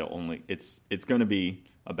 it's really it's going to be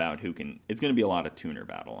about who can. It's going to be a lot of tuner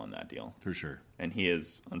battle on that deal for sure. And he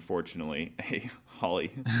is unfortunately a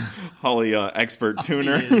Holly expert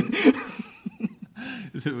tuner.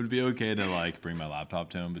 It would be okay to bring my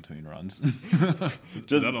laptop to him between runs.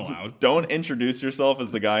 Just, is that allowed? Don't introduce yourself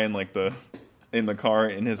as the guy in the car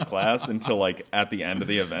in his class until at the end of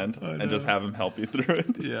the event, and just have him help you through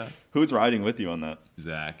it. Yeah. Who's riding with you on that?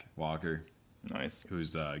 Zach Walker. Nice.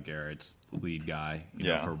 Who's Garrett's lead guy,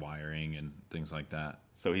 for wiring and things like that.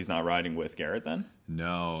 So he's not riding with Garrett then?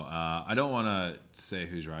 No, I don't want to say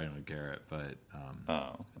who's riding with Garrett, but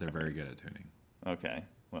they're very good at tuning. Okay,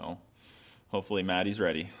 well, hopefully Maddie's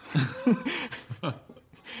ready.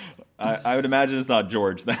 I would imagine it's not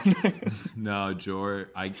George then. No, George.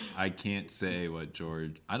 I can't say what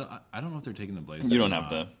George. I don't know if they're taking the Blaze. You don't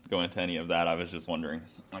have to go into any of that. I was just wondering.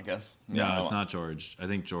 I guess. No, it's not George. I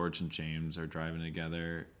think George and James are driving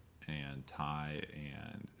together, and Ty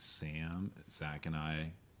and Sam, Zach and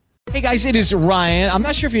I. Hey guys, it is Ryan. I'm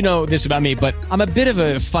not sure if you know this about me, but I'm a bit of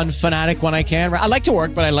a fun fanatic when I can. I like to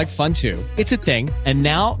work, but I like fun too. It's a thing. And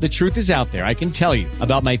now the truth is out there. I can tell you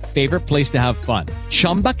about my favorite place to have fun.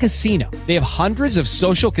 Chumba Casino. They have hundreds of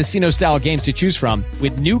social casino style games to choose from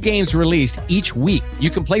with new games released each week.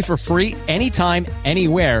 You can play for free anytime,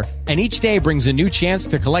 anywhere. And each day brings a new chance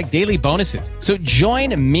to collect daily bonuses. So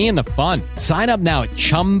join me in the fun. Sign up now at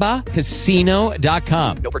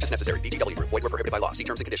ChumbaCasino.com. No purchase necessary. VGW. Void where prohibited by law. See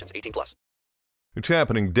terms and conditions. 18+. It's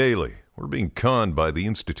happening daily. We're being conned by the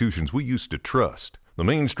institutions we used to trust. The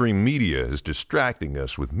mainstream media is distracting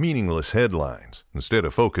us with meaningless headlines instead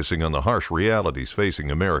of focusing on the harsh realities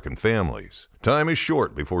facing American families. Time is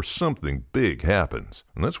short before something big happens,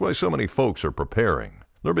 and that's why so many folks are preparing.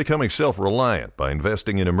 They're becoming self-reliant by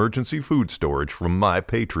investing in emergency food storage from My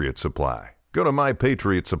Patriot Supply. Go to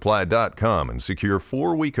MyPatriotSupply.com and secure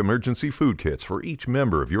 4-week emergency food kits for each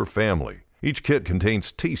member of your family. Each kit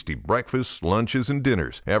contains tasty breakfasts, lunches, and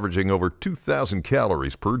dinners, averaging over 2,000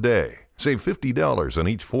 calories per day. Save $50 on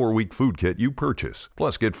each 4-week food kit you purchase.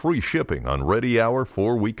 Plus, get free shipping on Ready Hour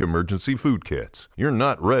 4-week emergency food kits. You're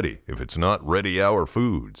not ready if it's not Ready Hour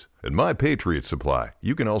Foods. At My Patriot Supply,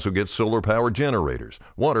 you can also get solar power generators,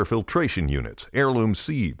 water filtration units, heirloom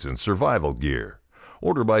seeds, and survival gear.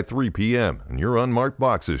 Order by 3 p.m. and your unmarked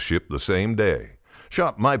boxes ship the same day.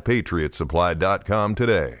 Shop MyPatriotSupply.com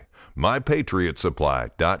today.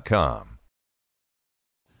 MyPatriotSupply.com.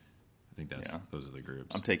 I think those are the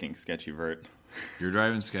groups. I'm taking Sketchy Vert. You're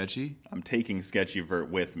driving Sketchy? I'm taking Sketchy Vert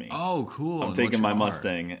with me. Oh, cool. I'm taking my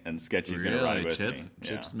Mustang, and Sketchy's going to ride with me.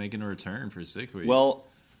 Chip's making a return for Sick Week. Well,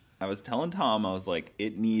 I was telling Tom, I was like,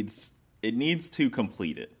 it needs to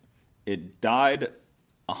complete it. It died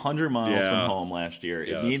 100 miles from home last year.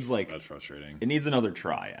 Yeah, it needs that's frustrating. It needs another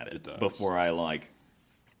try at it before I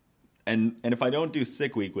and if I don't do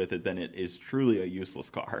Sick Week with it, then it is truly a useless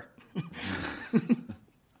car.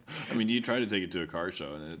 I mean, you tried to take it to a car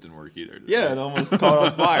show and it didn't work either. Yeah, it almost caught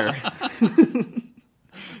on fire.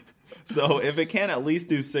 So if it can at least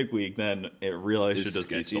do Sick Week, then it really should just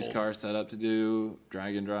be sold. Is Sketchy's car set up to do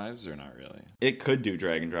drag and drives or not really? It could do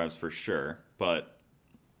drag and drives for sure, but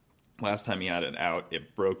last time he had it out,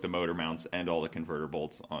 it broke the motor mounts and all the converter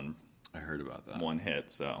bolts on. I heard about that. One hit,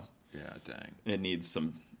 so yeah, dang. It needs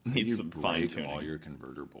some fine tuning. All your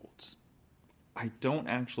converter bolts. I don't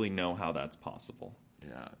actually know how that's possible.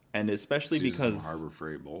 Yeah, and especially because some Harbor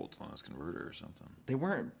Freight bolts on his converter or something. They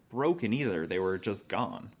weren't broken either; they were just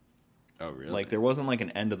gone. Oh, really? Like there wasn't an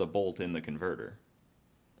end of the bolt in the converter.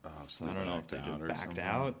 Oh, so I don't know if they just backed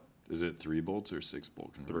out. Is it 3 bolts or 6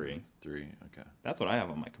 bolt converter? 3. Okay. That's what I have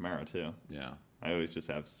on my Camaro too. Yeah. I always just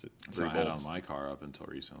have 3 bolts. I had on my car up until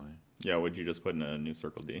recently. Yeah. Would you just put in a new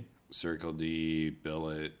Circle D? Circle D,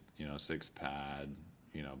 billet, 6 pad,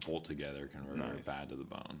 bolt together converter, bad to the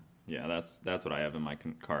bone. Yeah, that's what I have in my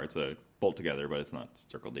car. It's a bolt together, but it's not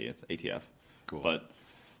Circle D. It's ATF. Cool. But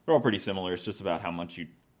they're all pretty similar. It's just about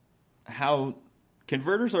how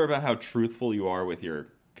converters are about how truthful you are with your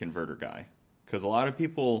converter guy. Because a lot of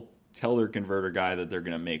people tell their converter guy that they're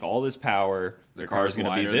going to make all this power. Their car's going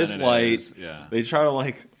to be this light. Yeah. They try to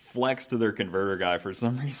flex to their converter guy for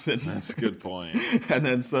some reason. That's a good point. And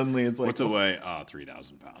then suddenly it's like, What's away?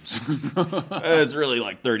 3,000 pounds. it's really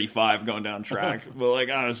like 35 going down track. But like,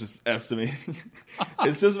 I was just estimating.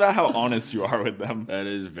 It's just about how honest you are with them. That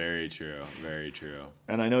is very true. Very true.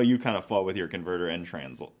 And I know you kind of fought with your converter and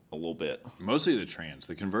trans a little bit. Mostly the trans.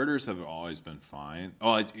 The converters have always been fine.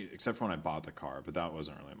 Except for when I bought the car, but that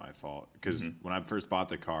wasn't really my fault. Because when I first bought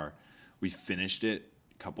the car, we finished it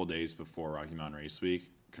a couple days before Rocky Mountain Race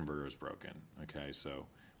Week. Converter was broken. Okay, so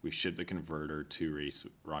we shipped the converter to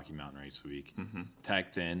Rocky Mountain Race Week,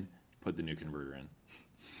 tacked in, put the new converter in.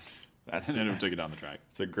 And then we took it down the track.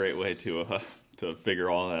 It's a great way to figure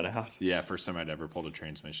all that out. Yeah, first time I'd ever pulled a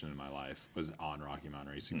transmission in my life was on Rocky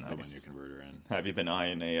Mountain Racing. Nice. Put my new converter in. Have you been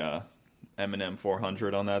eyeing a M&M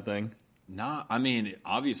 400 on that thing? Nah, I mean,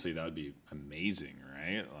 obviously that would be amazing,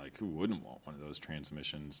 right? Like, who wouldn't want one of those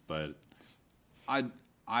transmissions? But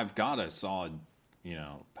I've got a solid,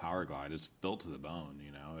 Power Glide. It's built to the bone.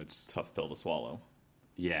 It's tough pill to swallow.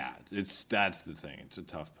 Yeah, that's the thing. It's a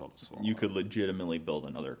tough pill to swallow. You could legitimately build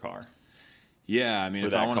another car. Yeah, I mean,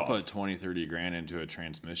 if I want to put 20, 30 grand into a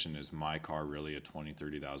transmission, is my car really a $20,000,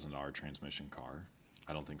 $30,000 transmission car?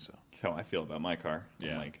 I don't think so. That's how I feel about my car.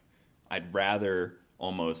 Yeah. I'm like, I'd rather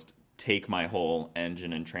almost take my whole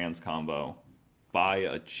engine and trans combo, buy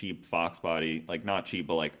a cheap Fox body, like not cheap,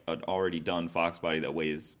 but like an already done Fox body that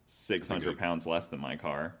weighs 600 pounds less than my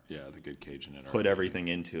car. Yeah, the good cage in it. Put everything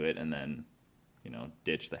into it and then,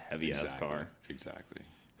 ditch the heavy-ass car. Exactly.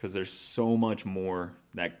 Because there's so much more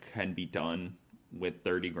that can be done with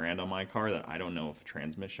 30 grand on my car that I don't know if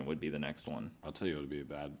transmission would be the next one. I'll tell you what would be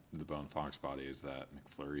the bone Fox body is that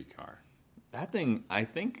McFlurry car. That thing, I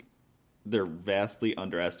think they're vastly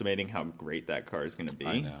underestimating how great that car is going to be.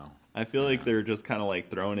 I know. I feel like they're just kind of like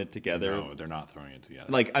throwing it together. No, they're not throwing it together.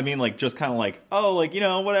 Like, I mean, like just kind of like, oh, like,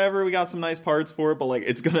 whatever, we got some nice parts for it, but like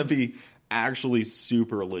it's going to be actually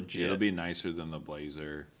super legit. It'll be nicer than the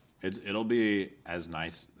Blazer. It'll be as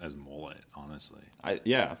nice as Mullet, honestly.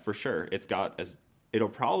 Yeah, for sure. It'll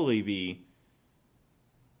probably be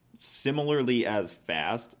similarly as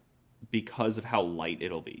fast because of how light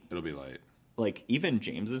it'll be. It'll be light. Like even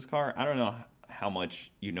James's car, I don't know how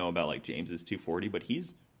much you know about like James's 240, but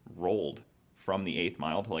he's rolled from the 8th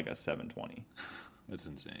mile to like a 720. That's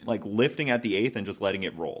insane. Like lifting at the 8th and just letting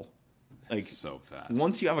it roll. Like so fast.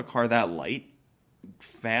 Once you have a car that light,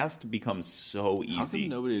 fast becomes so easy. How come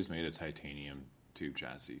nobody's made a titanium tube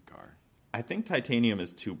chassis car? I think titanium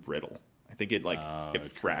is too brittle. I think it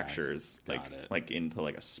it fractures like into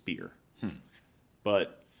like a spear.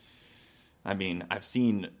 But I mean, I've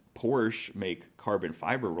seen Porsche make carbon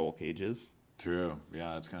fiber roll cages. True.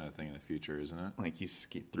 Yeah, that's kind of a thing in the future, isn't it? Like you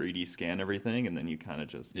 3D scan everything and then you kind of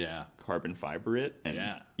just carbon fiber it. And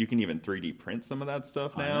you can even 3D print some of that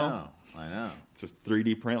stuff now. I know. Just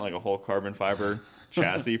 3D print like a whole carbon fiber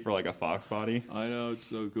chassis for like a Fox body. I know, it's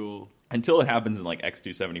so cool. Until it happens in like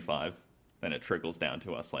X275, then it trickles down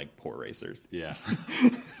to us like poor racers. Yeah.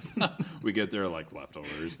 We get their like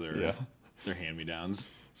leftovers, their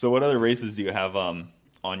hand-me-downs. So what other races do you have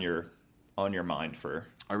on your mind for?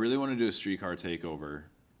 I really want to do a streetcar takeover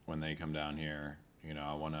when they come down here.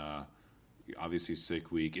 I want to, obviously Sick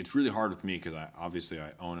Week. It's really hard with me because I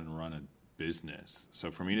own and run a business. So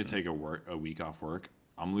for me to take a week off work,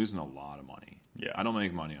 I'm losing a lot of money. Yeah. I don't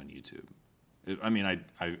make money on YouTube.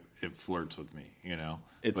 It flirts with me,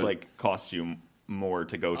 It's like costs you more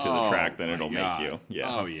to go to the track than it'll make you.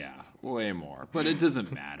 Yeah. Oh yeah, way more. But it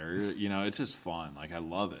doesn't matter. It's just fun. Like I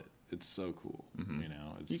love it. It's so cool.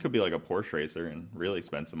 You could be like a Porsche racer and really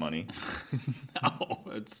spend some money. No,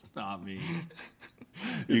 it's not me.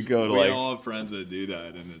 You go to we all have friends that do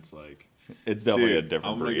that, and it's like it's definitely a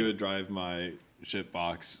different. I'm breed. gonna go drive my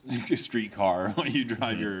shitbox street car. When you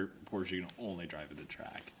drive your Porsche, you can only drive at the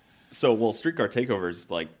track. So, Streetcar Takeover is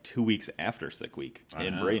like 2 weeks after Sick Week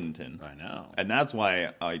in Bradenton. I know. And that's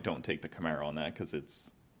why I don't take the Camaro on that, because it's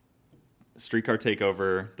Streetcar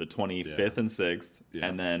Takeover the 25th and 6th,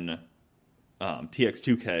 and then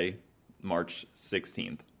TX2K March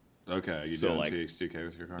 16th. Okay, you do like, TX2K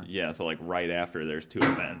with your car? Yeah, so like right after there's 2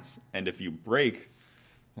 events. And if you break...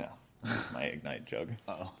 Yeah, my Ignite jug.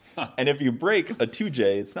 Uh-oh. And if you break a 2J,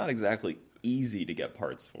 it's not exactly easy to get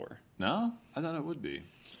parts for. No? I thought it would be.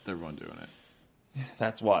 Everyone doing it.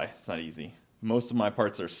 That's why it's not easy. Most of my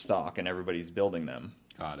parts are stock and everybody's building them.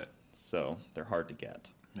 Got it. So they're hard to get.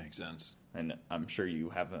 Makes sense. And I'm sure you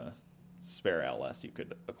have a spare LS you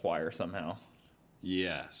could acquire somehow.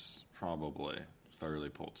 Yes, probably. If I really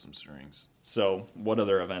pulled some strings. So what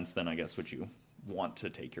other events then, I guess, would you want to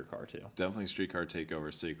take your car to? Definitely Streetcar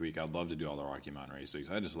Takeover, Sick Week. I'd love to do all the Rocky Mountain Race Weeks.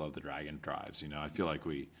 I just love the Dragon drives. I feel like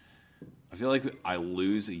we I feel like I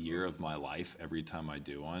lose a year of my life every time I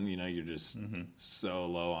do one. You know, you're just so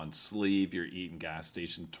low on sleep. You're eating gas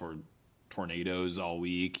station tornadoes all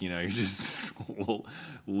week. You know, you're just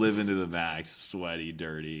living to the max, sweaty,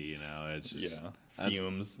 dirty. You know, it's just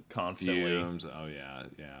fumes constantly. Fumes. Oh yeah.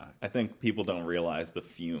 I think people don't realize the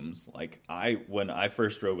fumes. Like when I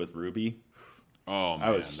first drove with Ruby, oh man,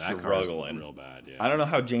 I was that struggling real bad. Yeah. I don't know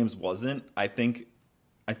how James wasn't. I think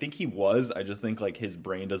he was. I just think like his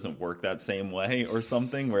brain doesn't work that same way or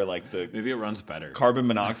something. Where like maybe it runs better. Carbon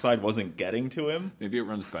monoxide wasn't getting to him. Maybe it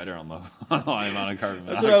runs better on low amount of carbon monoxide.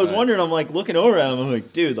 That's what I was wondering. I'm like looking over at him. I'm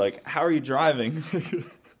like, dude, like how are you driving?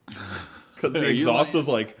 Because the exhaust was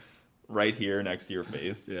like right here next to your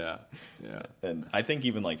face. Yeah. And I think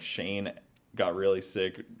even like Shane got really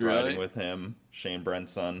sick riding with him. Shane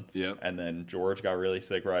Brent's son. Yep. And then George got really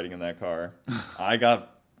sick riding in that car. I got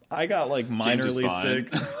like minorly sick.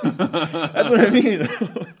 That's what I mean.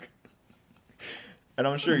 And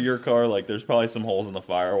I'm sure your car, like, there's probably some holes in the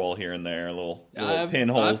firewall here and there, little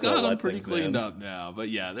pinholes. I've got them pretty cleaned up now, but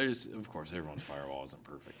yeah, of course, everyone's firewall isn't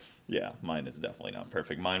perfect. Yeah, mine is definitely not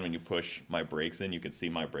perfect. Mine, when you push my brakes in, you can see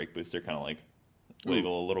my brake booster kind of like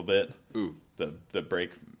wiggle a little bit. Ooh, the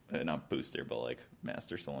brake, not booster, but like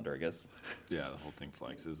master cylinder, I guess. Yeah, the whole thing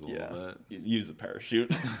flexes a little bit. You use a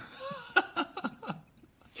parachute.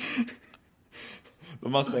 The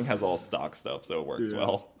Mustang has all stock stuff, so it works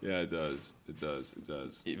well. Yeah, it does. It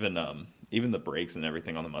does. Even the brakes and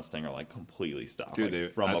everything on the Mustang are like completely stock. Dude, like,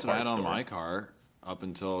 from that's a what I had parts on store. my car up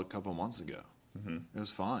until a couple months ago. Mm-hmm. It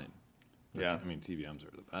was fine. Yeah, I mean TBMs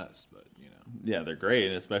are the best, but you know. Yeah, they're great,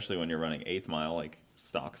 and especially when you're running 8th mile, like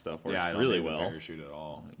stock stuff works I don't really need well. The parachute at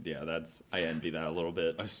all. Yeah, I envy that a little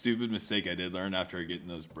bit. A stupid mistake I did learn after getting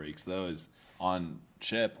those brakes though is on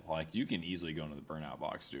chip, like you can easily go into the burnout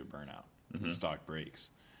box to do a burnout with the stock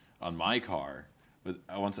brakes. On my car,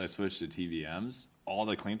 once I switched to TVMs, all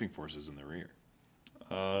the clamping force is in the rear.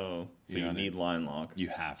 Oh, so you need line lock. You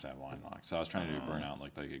have to have line lock. So I was trying to do a burnout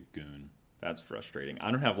like a goon. That's frustrating. I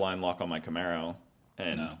don't have line lock on my Camaro,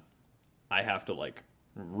 and I have to like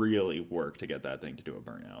really work to get that thing to do a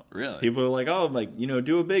burnout. Really? People are like, oh, like,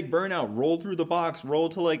 do a big burnout, roll through the box, roll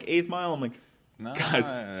to like 8th mile. I'm like, no, guys,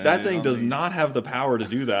 that thing does not have the power to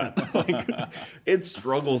do that. Like, it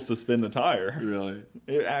struggles to spin the tire. Really?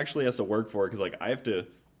 It actually has to work for it because like I have to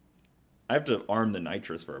arm the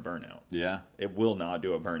nitrous for a burnout. Yeah. It will not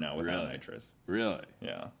do a burnout without nitrous. Really?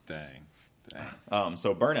 Yeah. Dang.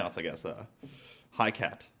 So burnouts, I guess. High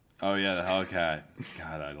Cat. Oh yeah, the Hellcat.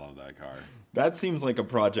 God, I love that car. That seems like a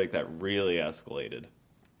project that really escalated.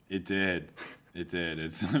 It did.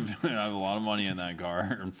 It's I have a lot of money in that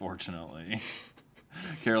car, unfortunately.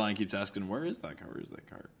 Caroline keeps asking, "Where is that car? Where is that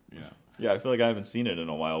car?" Yeah, I feel like I haven't seen it in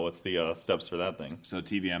a while. What's the steps for that thing? So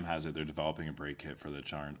TVM has it. They're developing a brake kit for the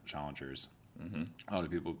Challengers. Mm-hmm. A lot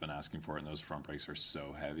of people have been asking for it, and those front brakes are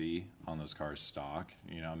so heavy on those cars stock.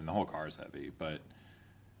 I mean, the whole car is heavy, but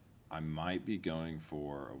I might be going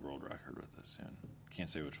for a world record with this soon. Can't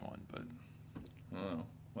say which one, but... Oh,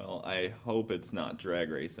 well, I hope it's not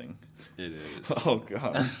drag racing. It is. Oh,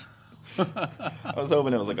 gosh. I was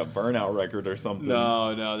hoping it was like a burnout record or something.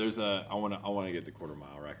 No, there's I want to get the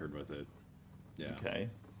quarter-mile record with it. Yeah. Okay.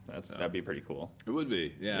 That'd be pretty cool. It would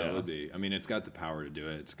be. Yeah, it would be. I mean, it's got the power to do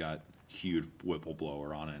it. It's got huge Whipple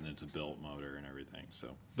blower on it, and it's a built motor and everything.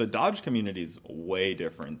 So the Dodge community is way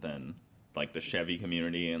different than like the Chevy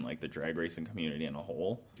community and like the drag racing community in a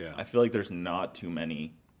whole. Yeah. I feel like there's not too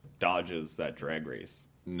many Dodges that drag race.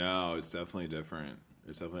 No, it's definitely different.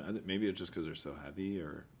 Maybe it's just because they're so heavy,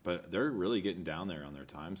 but they're really getting down there on their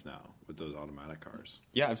times now with those automatic cars.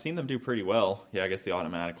 Yeah, I've seen them do pretty well. Yeah, I guess the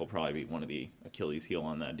automatic will probably be one of the Achilles heel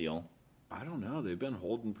on that deal. I don't know. They've been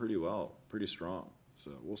holding pretty well, pretty strong.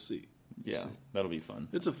 So we'll see. That'll be fun.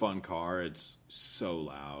 It's a fun car. It's so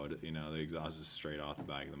loud. The exhaust is straight off the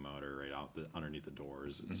back of the motor, right out underneath the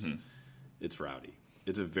doors. It's rowdy.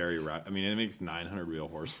 It's a very rowdy. I mean, it makes 900 real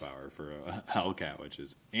horsepower for a Hellcat,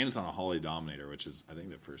 and it's on a Holly Dominator, which is, I think,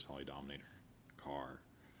 the first Holly Dominator car.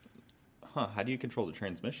 Huh? How do you control the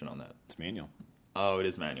transmission on that? It's manual. Oh, it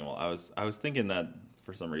is manual. I was thinking that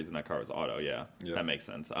for some reason that car was auto. Yeah, that makes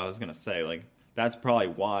sense. I was gonna say like that's probably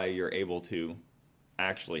why you're able to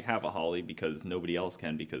actually have a Holly because nobody else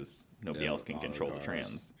can control the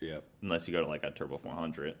trans. Yep. Unless you go to like a Turbo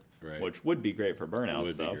 400, right? Which would be great for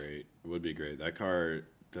burnout stuff. It would be great. That car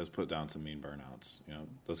does put down some mean burnouts.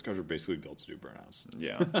 Those cars are basically built to do burnouts.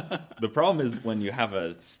 Yeah. The problem is when you have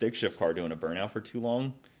a stick shift car doing a burnout for too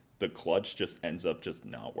long, the clutch just ends up just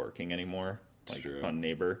not working anymore. Like true. On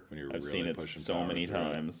Neighbor, I've seen it so many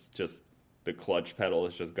times. Just the clutch pedal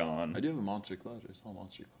is just gone. I do have a monster clutch. I saw a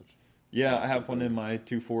monster clutch. Yeah, I have one in my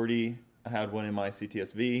 240. I had one in my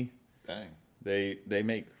CTSV. Dang. They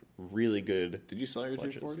make really good. Did you sell your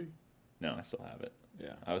clutches. 240? No, I still have it.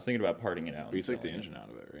 Yeah. I was thinking about parting it out. But you took the engine out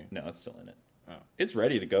of it, right? No, it's still in it. Oh. It's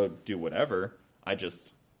ready to go do whatever.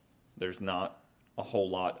 There's not a whole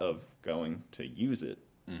lot of going to use it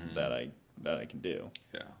that I can do.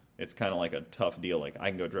 Yeah. It's kind of like a tough deal. Like I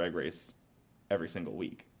can go drag race every single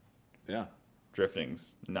week. Yeah.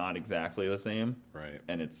 Drifting's not exactly the same. Right.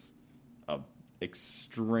 And it's a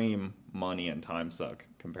extreme money and time suck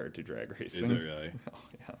compared to drag racing. Is it really? Oh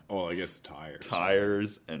yeah. Oh, I guess tires.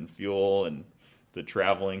 Tires and fuel and the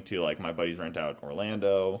traveling to, like, my buddies rent out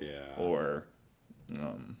Orlando. Yeah. Or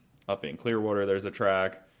up in Clearwater there's a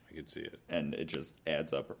track. I could see it. And it just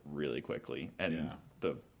adds up really quickly. And Yeah.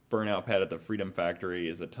 the burnout pad at the Freedom Factory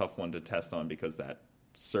is a tough one to test on because that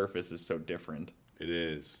surface is so different. It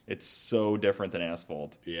is. It's so different than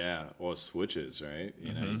asphalt. Yeah. Well, it switches, right?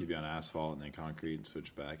 You know, you could be on asphalt and then concrete and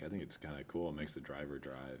switch back. I think it's kind of cool. It makes the driver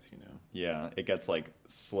drive, you know? Yeah, it gets, like,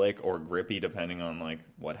 slick or grippy depending on, like,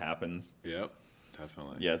 what happens. Yep.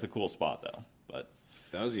 Definitely. Yeah, it's a cool spot, though. But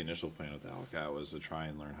that was the initial plan with the Hellcat, was to try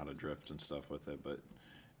and learn how to drift and stuff with it, but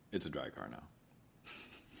it's a drag car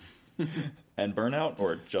now. And burnout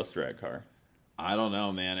or just drag car? I don't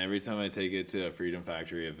know, man. Every time I take it to a Freedom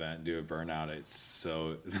Factory event and do a burnout,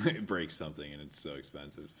 it breaks something and it's so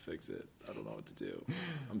expensive to fix it. I don't know what to do.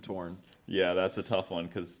 I'm torn. Yeah, that's a tough one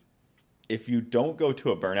because if you don't go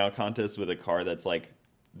to a burnout contest with a car that's like,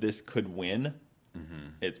 this could win,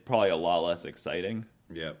 it's probably a lot less exciting.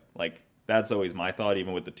 Yep. Like, that's always my thought,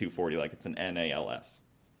 even with the 240. Like, it's an NALS.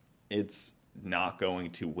 It's not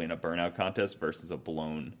going to win a burnout contest versus a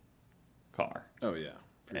blown car. Oh, yeah,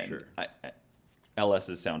 for And sure.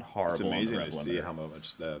 LSs sound horrible. It's amazing on the to rev see limiter. how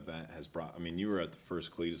much the event has brought. I mean, you were at the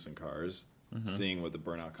first Cletus and Cars, seeing what the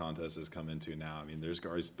burnout contest has come into now. I mean, there's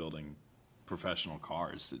guys building professional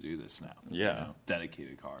cars to do this now. Yeah. You know,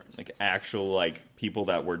 dedicated cars. Like, actual, like, people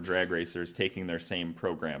that were drag racers taking their same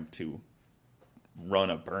program to run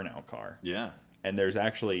a burnout car. Yeah. And there's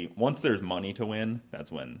actually, once there's money to win,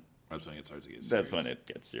 that's when it starts to get serious. That's when it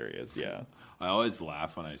gets serious, yeah. I always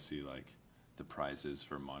laugh when I see, like, the prizes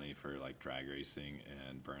for money for, like, drag racing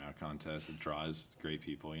and burnout contests. It draws great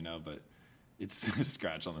people, you know, but it's a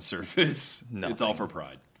scratch on the surface. Nothing. It's all for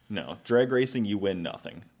pride. No, drag racing, you win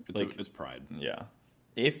nothing. It's pride. Yeah.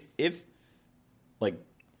 If like,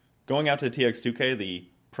 going out to the TX2K, the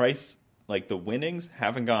price, like, the winnings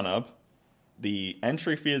haven't gone up. The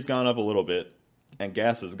entry fee has gone up a little bit, and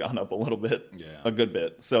gas has gone up a little bit, Yeah. a good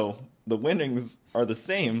bit. So the winnings are the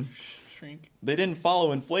same. Shrink. They didn't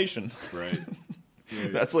follow inflation. Right.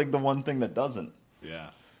 That's, like, the one thing that doesn't. Yeah.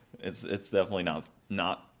 It's definitely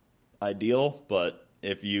not ideal, but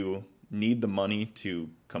if you need the money to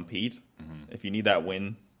compete, if you need that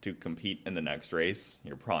win to compete in the next race,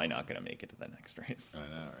 you're probably not going to make it to the next race. I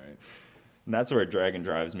know, right? And that's where Dragon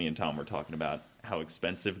Drives, me and Tom were talking about how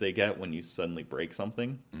expensive they get when you suddenly break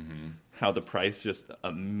something. How the price just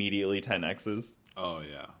immediately 10x's. Oh,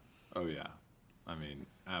 yeah. Oh, yeah. I mean,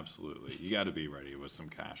 absolutely. You got to be ready with some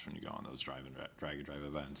cash when you go on those drag and drive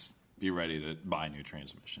events. Be ready to buy a new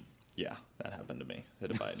transmission. Yeah, that happened to me. I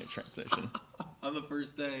had to buy a new transmission. On the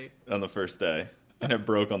first day. On the first day. And it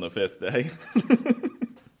broke on the 5th day.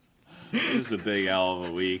 It was a big L of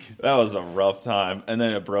a week. That was a rough time. And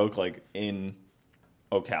then it broke, like, in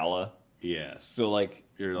Ocala. Yes. So, like,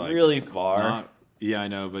 You're like really far. Yeah, I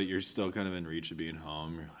know, but you're still kind of in reach of being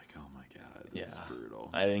home. You're like, oh my God, this is Yeah. brutal.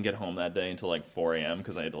 I didn't get home that day until, like, 4 a.m.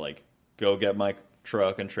 because I had to, like, go get my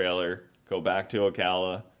truck and trailer, go back to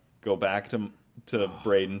Ocala, go back to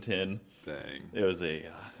Bradenton. Dang. It was a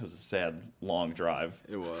sad, long drive.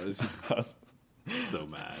 It was. I was, So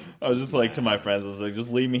mad. I was just like, to my friends, I was like,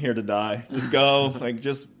 just leave me here to die. Just go. Like,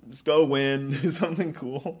 just go win. Do something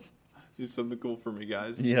cool. Do something cool for me,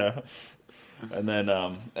 guys. Yeah. And then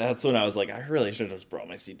that's when I was like, I really should have just brought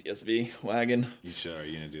my CTSV wagon. You should. Are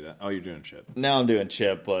you going to do that? Oh, you're doing chip. Now I'm doing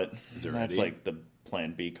chip, but Is it that's ready? like the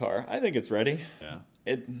plan B car. I think it's ready. Yeah.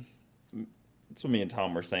 It's what me and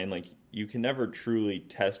Tom were saying. Like, you can never truly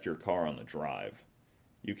test your car on the drive.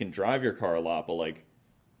 You can drive your car a lot, but, like,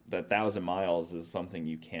 that 1,000 miles is something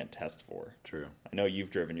you can't test for. True. I know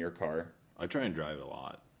you've driven your car. I try and drive it a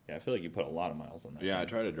lot. Yeah, I feel like you put a lot of miles on that. Yeah, I thing.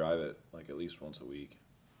 try to drive it like at least once a week,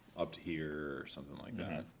 up to here or something like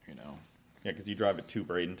that. You know. Yeah, because you drive it to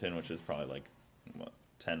Bradenton, which is probably like, what,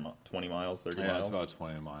 20 miles, 30 Yeah, miles? it's about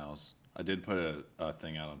 20 miles. I did put a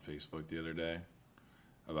thing out on Facebook the other day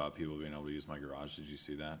about people being able to use my garage. Did you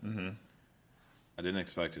see that? Mm-hmm. I didn't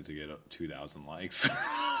expect it to get up 2,000 likes.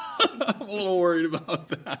 I'm a little worried about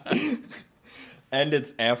that. And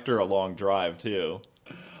it's after a long drive, too.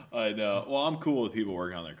 I know. Well, I'm cool with people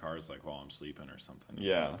working on their cars like while I'm sleeping or something.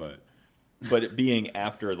 Yeah. But it being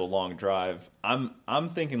after the long drive, I'm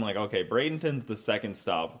thinking like, okay, Bradenton's the second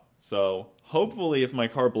stop. So hopefully if my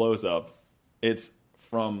car blows up, it's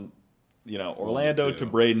from, Orlando to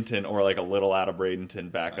Bradenton or like a little out of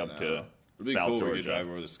Bradenton back up to it'd be South cool Georgia. We could drive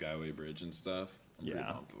over the Skyway Bridge and stuff. I'm pretty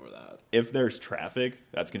pumped for that. If there's traffic,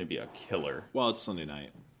 that's going to be a killer. Well, it's Sunday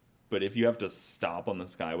night. But if you have to stop on the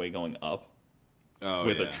Skyway going up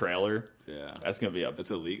with a trailer, that's going to be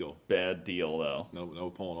it's illegal. Bad deal, though.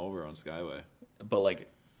 No pulling over on Skyway. But like,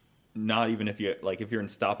 not even if you're in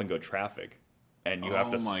stop and go traffic, and you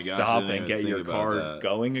have to stop and get your car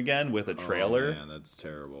going again with a trailer. Oh, man, that's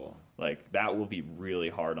terrible. Like, that will be really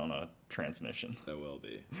hard on a transmission. That will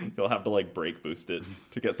be. You'll have to, like, brake boost it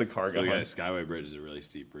to get the car going. Yeah, Skyway Bridge is a really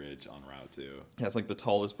steep bridge on Route 2. Yeah, it's, like, the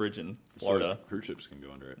tallest bridge in Florida. So cruise ships can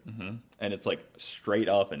go under it. Mm-hmm. And it's, like, straight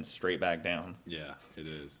up and straight back down. Yeah, it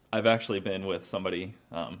is. I've actually been with somebody,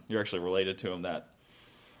 you're actually related to him, that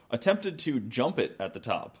attempted to jump it at the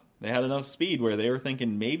top. They had enough speed where they were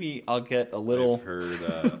thinking maybe I'll get a little.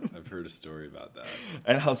 I've heard a story about that.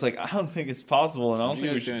 And I was like, I don't think it's possible, and I don't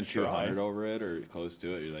think we should doing 200 over it or close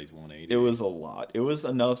to it. You're like 180. It was a lot. It was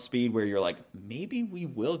enough speed where you're like, maybe we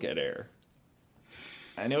will get air.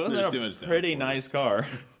 And it was a pretty nice car.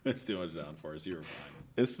 There's too much downforce. You were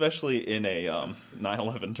fine. Especially in a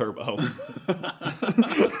 911 turbo.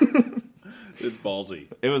 It's ballsy.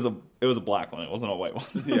 It was a black one. It wasn't a white one.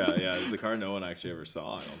 yeah. It was a car no one actually ever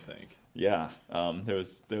saw, I don't think. Yeah. There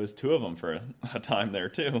was two of them for a time there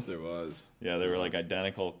too. There was. Yeah, they were like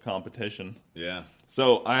identical competition. Yeah.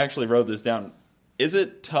 So I actually wrote this down. Is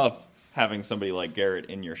it tough having somebody like Garrett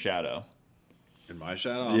in your shadow? In my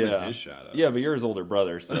shadow? I'm in his shadow. Yeah, but you're his older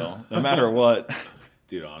brother, so no matter what.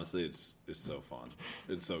 Dude, honestly, it's so fun.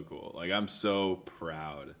 It's so cool. Like, I'm so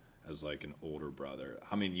proud as like an older brother.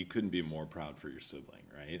 I mean, you couldn't be more proud for your sibling,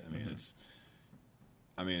 right?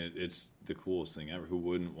 I mean, it's the coolest thing ever. Who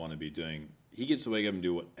wouldn't want to be doing? He gets to wake up and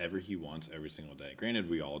do whatever he wants every single day. Granted,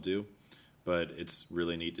 we all do, but it's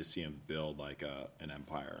really neat to see him build like an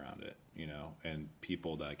empire around it, and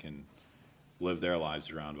people that can live their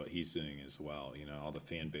lives around what he's doing as well. All the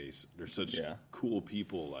fan base. There's such cool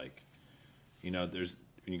people. Like, there's.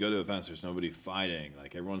 When you go to events, there's nobody fighting.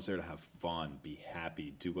 Like, everyone's there to have fun, be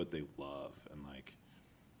happy, do what they love. And, like,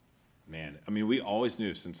 man, I mean, we always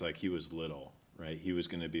knew since, like, he was little, right? He was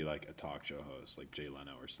going to be, like, a talk show host, like Jay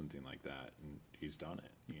Leno or something like that. And he's done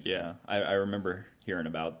it. Yeah, I remember hearing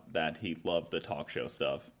about that. He loved the talk show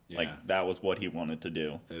stuff. Yeah. Like, that was what he wanted to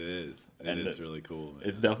do. It is. It is really cool, man.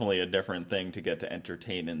 It's definitely a different thing to get to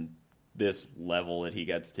entertain in this level that he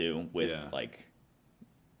gets to with, like,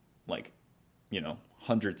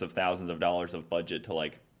 hundreds of thousands of dollars of budget to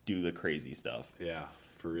like do the crazy stuff. Yeah,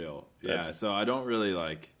 for real. So I don't really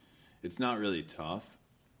it's not really tough.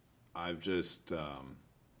 I've just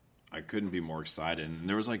I couldn't be more excited. And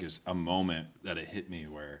there was like a moment that it hit me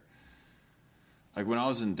where, like, when I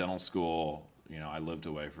was in dental school, I lived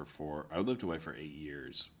away for 8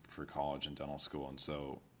 years for college and dental school. And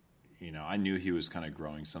so, I knew he was kind of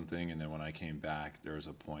growing something. And then when I came back, there was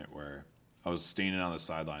a point where I was standing on the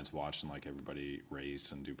sidelines watching like everybody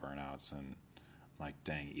race and do burnouts, and I'm like,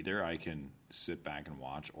 dang, either I can sit back and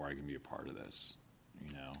watch or I can be a part of this,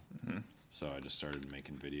 Mm-hmm. So I just started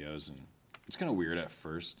making videos, and it's kind of weird at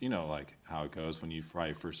first, like how it goes when you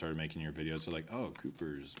probably first started making your videos. They're like, oh,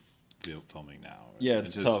 Cooper's filming now. Yeah,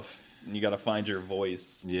 it's tough. You got to find your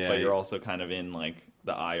voice, but you're also kind of in like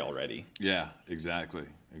the eye already. Yeah, exactly.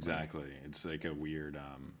 It's like a weird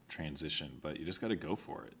transition, but you just got to go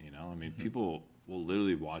for it, I mean, people will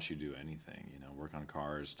literally watch you do anything, work on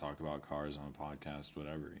cars, talk about cars on a podcast,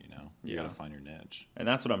 whatever, You got to find your niche. And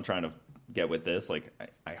that's what I'm trying to get with this. Like,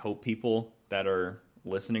 I hope people that are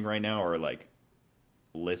listening right now are like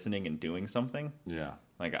listening and doing something. Yeah.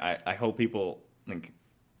 Like, I hope people, like,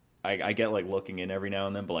 I get like looking in every now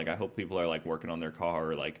and then, but like I hope people are like working on their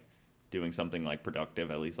car or like doing something like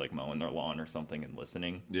productive, at least like mowing their lawn or something, and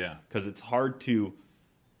listening. Yeah. Because it's hard to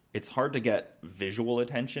get visual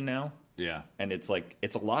attention now. Yeah. And it's like,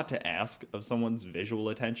 it's a lot to ask of someone's visual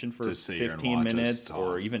attention for 15 minutes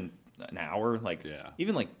or even an hour. Like,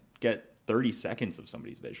 even like get 30 seconds of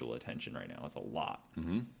somebody's visual attention right now is a lot.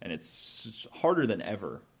 Mm-hmm. And it's harder than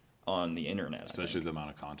ever on the internet. Especially the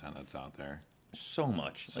amount of content that's out there. So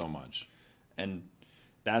much. So much. And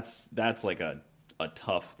that's like a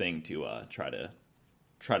tough thing to try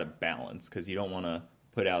to balance, because you don't want to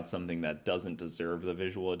put out something that doesn't deserve the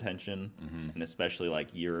visual attention. Mm-hmm. And especially like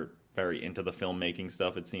you're very into the filmmaking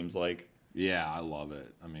stuff, it seems like. Yeah, I love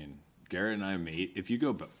it. I mean, Garrett and I if you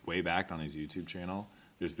go way back on his YouTube channel,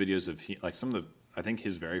 there's videos of like some of the I think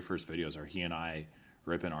his very first videos are he and I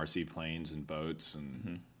ripping RC planes and boats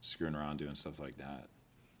and screwing around doing stuff like that.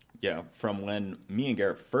 Yeah, from when me and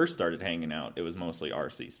Garrett first started hanging out, it was mostly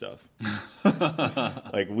RC stuff.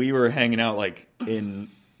 Like we were hanging out like in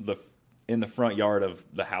the front yard of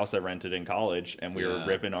the house I rented in college, and we were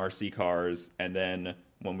ripping RC cars. And then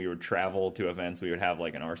when we would travel to events, we would have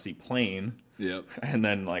like an RC plane. Yep. And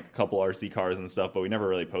then like a couple RC cars and stuff, but we never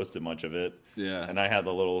really posted much of it. Yeah. And I had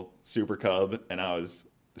the little Super Cub, and I was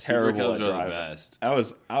Super terrible Cubs at are the driving. best.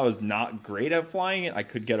 I was not great at flying it. I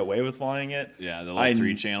could get away with flying it. Yeah, the little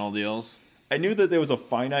 3-channel deals. I knew that there was a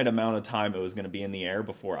finite amount of time it was going to be in the air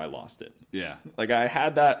before I lost it. Yeah. Like, I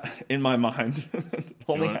had that in my mind.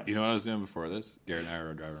 You know what I was doing before this? Garrett and I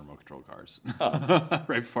were driving remote control cars.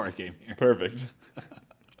 Right before I came here. Perfect.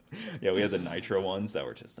 Yeah, we had the nitro ones that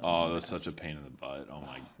were just... Oh, that was such a pain in the butt. Oh,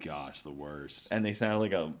 my gosh, the worst. And they sounded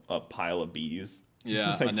like a pile of bees.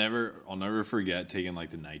 Yeah, Like, I'll never forget taking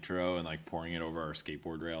like the nitro and like pouring it over our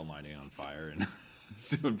skateboard rail and lighting it on fire and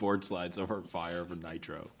doing board slides over fire for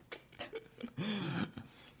nitro.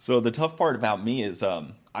 So the tough part about me is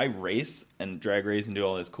I race and drag race and do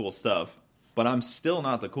all this cool stuff, but I'm still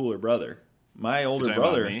not the cooler brother. My older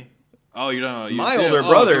brother... Me? Oh, you don't know. You My too. older Oh,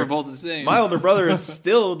 brother... so we're both the same. My older brother is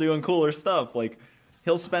still doing cooler stuff. Like,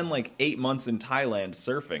 he'll spend like 8 months in Thailand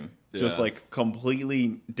surfing. Just Yeah. like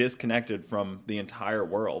completely disconnected from the entire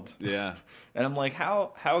world. Yeah. And I'm like,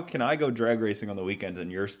 how can I go drag racing on the weekends and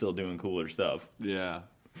you're still doing cooler stuff? Yeah.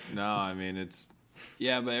 No, I mean, it's...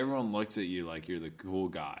 Yeah, but everyone looks at you like you're the cool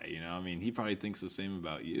guy, you know? I mean, he probably thinks the same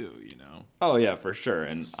about you, you know? Oh, yeah, for sure.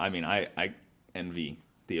 And I mean, I envy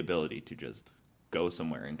the ability to just go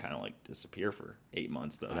somewhere and kind of like disappear for 8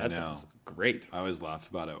 months, though. That sounds great. I always laugh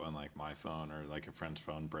about it when like my phone or like a friend's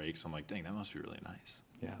phone breaks. I'm like, dang, that must be really nice.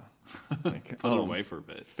 Yeah. Like, Put it away for a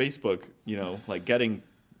bit. Facebook, you know, like getting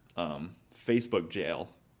Facebook jail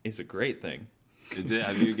is a great thing. Is it?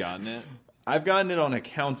 Have you gotten it? I've gotten it on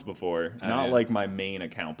accounts before, not yeah. like my main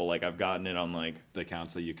account, but like I've gotten it on like The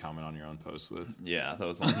accounts that you comment on your own posts with? yeah,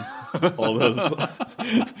 those ones. All those.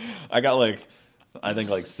 I got like I think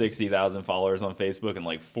like 60,000 followers on Facebook, and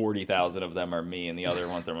like 40,000 of them are me, and the other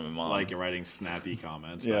ones are my mom. Like you're writing snappy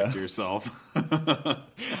comments Yeah. back to yourself.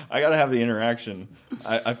 I gotta have the interaction.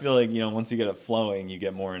 I feel like, you know, once you get it flowing, you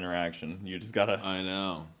get more interaction. You just gotta I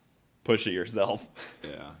know. push it yourself.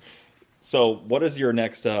 Yeah. So, what is your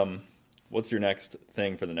next? What's your next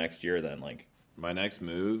thing for the next year then? Like, My next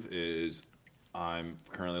move is I'm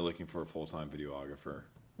currently looking for a full-time videographer,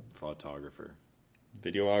 photographer.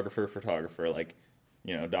 videographer, photographer, like,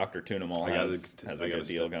 you know, Dr. Tunamal has a good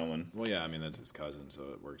deal going. Well, yeah, I mean, that's his cousin, so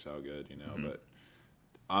it works out good, you know.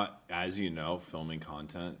 But as you know, filming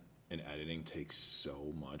content and editing takes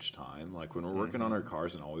so much time. Like, when we're working on our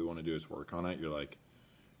cars and all we want to do is work on it, you're like,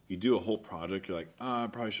 you do a whole project, you're like, I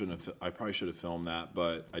probably should have filmed that,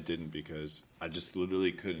 but I didn't because I just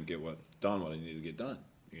literally couldn't get done what I needed to get done,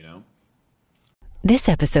 you know? This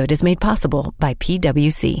episode is made possible by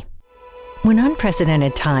PwC. When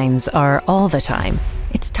unprecedented times are all the time,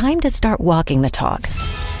 it's time to start walking the talk.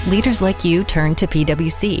 Leaders like you turn to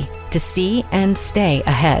PwC to see and stay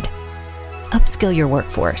ahead. Upskill your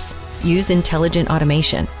workforce, use intelligent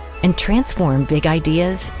automation, and transform big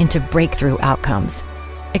ideas into breakthrough outcomes.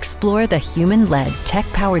 Explore the human-led,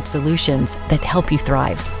 tech-powered solutions that help you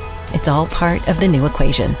thrive. It's all part of The New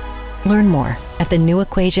Equation. Learn more at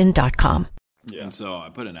thenewequation.com. Yeah. And so I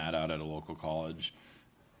put an ad out at a local college,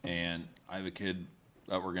 and I have a kid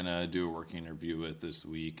that we're going to do a working interview with this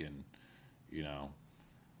week. And, you know,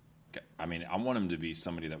 I mean, I want him to be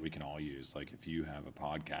somebody that we can all use. Like, if you have a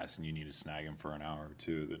podcast and you need to snag him for an hour or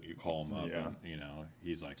two, then you call him up. Yeah. And, you know,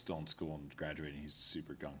 he's like still in school and graduating. He's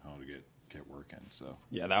super gung-ho to get working. So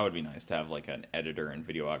Yeah, that would be nice to have like an editor and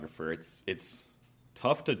videographer. It's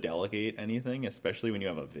tough to delegate anything, especially when you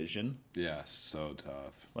have a vision. yeah, so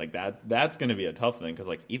tough. Like that's going to be a tough thing because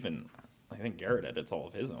like even I think Garrett edits all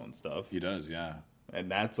of his own stuff. He does, yeah. And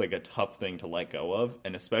that's like a tough thing to let go of,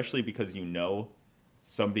 and especially because you know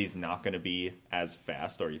somebody's not going to be as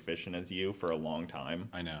fast or efficient as you for a long time.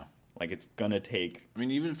 I know. Like, it's going to take... I mean,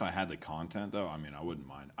 even if I had the content, though, I mean, I wouldn't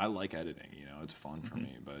mind. I like editing, you know, it's fun for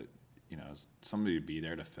me, but, you know, somebody to be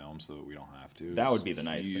there to film so that we don't have to. That would be the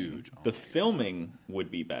nice huge. thing. Oh The my filming would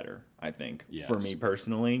be better, I think, Yes. for me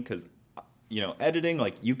personally, because, you know, editing,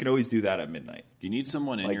 like, you could always do that at midnight. You need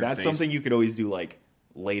someone in Like, your that's face. something you could always do, like,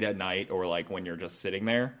 late at night or, like, when you're just sitting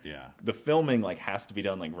there. Yeah. The filming, like, has to be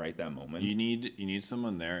done, like, right that moment. You need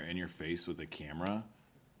someone there in your face with a camera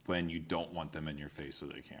when you don't want them in your face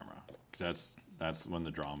with a camera. Because that's when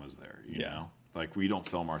the drama's there, you Yeah. know? Like, we don't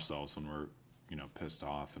film ourselves when we're, you know, pissed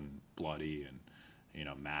off and bloody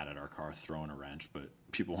mad at our car throwing a wrench, but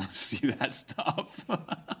people want to see that stuff.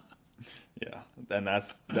 Yeah, and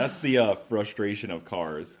that's the frustration of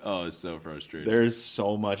cars. Oh, it's so frustrating. There's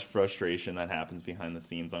so much frustration that happens behind the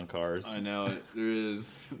scenes on cars. I know it. There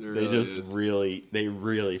is. They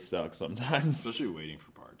really suck sometimes. Especially waiting for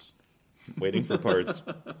parts. Waiting for parts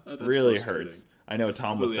really hurts. I know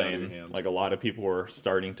Tom was saying like a lot of people were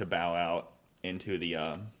starting to bow out into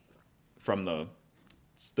the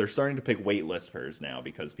they're starting to pick wait listers now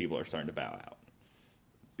because people are starting to bow out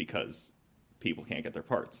because people can't get their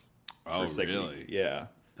parts. Oh, really? Yeah.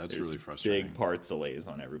 That's really frustrating. Big parts delays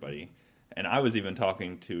on everybody. And I was even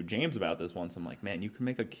talking to James about this once. I'm like, man, you can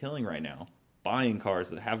make a killing right now buying cars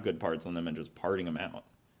that have good parts on them and just parting them out.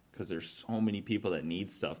 Because there's so many people that need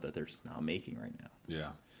stuff that they're just not making right now. Yeah.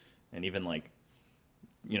 And even like,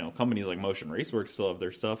 companies like Motion Raceworks still have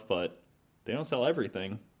their stuff, but they don't sell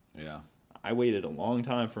everything. Yeah. I waited a long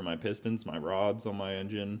time for my pistons, my rods on my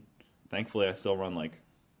engine. Thankfully, I still run like,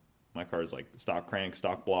 my car's like stock crank,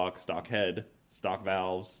 stock block, stock head, stock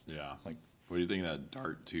valves. Yeah. Like, what do you think of that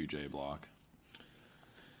Dart 2J block?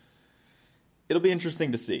 It'll be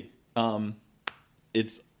interesting to see.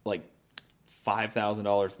 It's like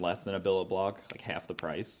 $5,000 less than a billet block, like half the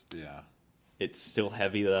price. Yeah. It's still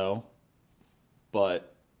heavy though,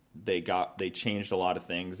 but they changed a lot of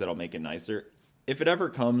things that'll make it nicer. If it ever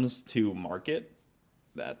comes to market,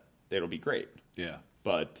 it'll be great. Yeah.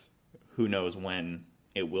 But who knows when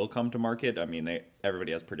it will come to market. I mean,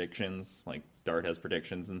 everybody has predictions, like Dart has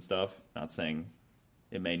predictions and stuff. Not saying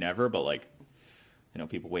it may never, but like,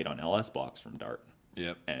 people wait on LS blocks from Dart.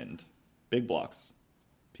 Yep. And big blocks.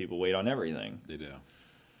 People wait on everything. They do.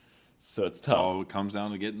 So it's tough. Oh, it comes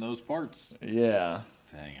down to getting those parts. Yeah.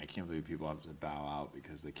 Dang, I can't believe people have to bow out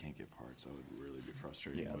because they can't get parts. That would really be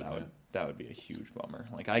frustrating. Yeah, that would be a huge bummer.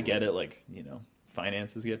 Like, I get it, like,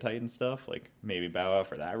 finances get tight and stuff, like maybe bow out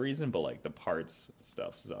for that reason, but like the parts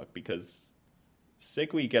stuff suck because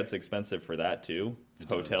Sick Week gets expensive for that too.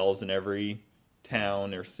 Hotels in every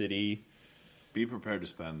town or city. Be prepared to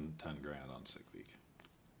spend $10,000 on Sick Week.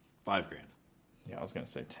 $5,000. Yeah, I was gonna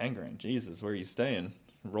say $10,000. Jesus, where are you staying?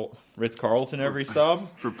 Ritz-Carlton every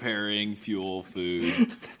stop? Preparing fuel,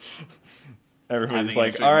 food. Everybody's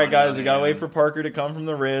like, all right, guys, we got to wait for Parker to come from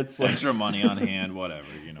the Ritz. Like, extra money on hand, whatever,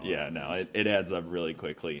 Yeah, no, it adds up really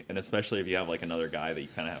quickly. And especially if you have, like, another guy that you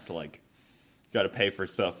kind of have to, like, got to pay for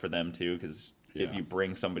stuff for them, too. Because if you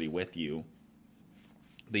bring somebody with you,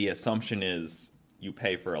 the assumption is you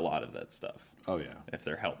pay for a lot of that stuff. Oh, yeah. If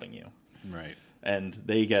they're helping you. Right. And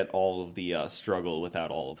they get all of the struggle without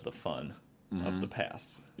all of the fun of the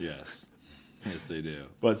pass. Yes. Yes, they do.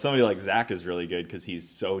 But somebody like Zach is really good because he's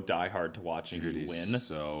so diehard to watching you win. He's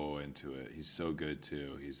so into it. He's so good,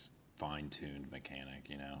 too. He's fine-tuned mechanic,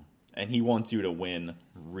 And he wants you to win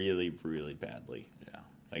really, really badly. Yeah.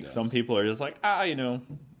 Like, some people are just like,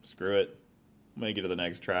 screw it. Make it to the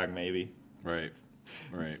next track, maybe. Right.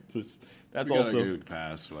 Right. That's we also got a good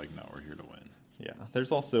pass. We're like, no, we're here to win. Yeah.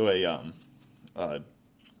 There's also a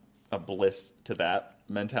bliss to that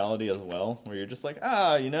mentality as well, where you're just like,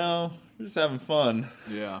 we're just having fun.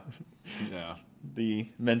 Yeah. Yeah. The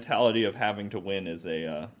mentality of having to win is it's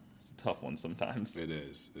a tough one sometimes. It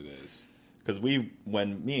is. It is. Because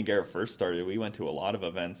when me and Garrett first started, we went to a lot of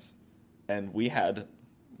events, and we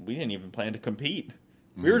didn't even plan to compete.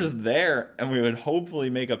 We were just there, and we would hopefully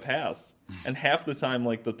make a pass. And half the time,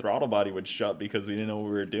 like, the throttle body would shut because we didn't know what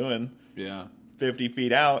we were doing. Yeah. 50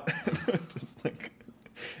 feet out. Just like,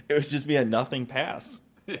 it would just be a nothing pass.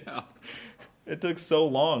 Yeah. It took so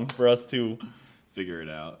long for us to figure it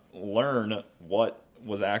out, learn what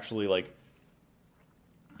was actually, like,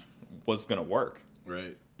 was going to work.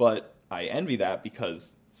 Right. But I envy that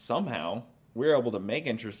because somehow we're able to make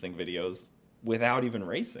interesting videos without even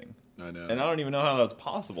racing. I know. And I don't even know how that's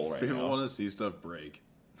possible right now. People want to see stuff break.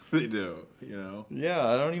 They do, Yeah,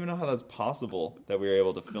 I don't even know how that's possible that we were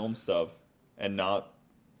able to film stuff and not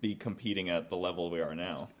be competing at the level we are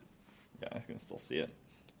now. Yeah, I can still see it.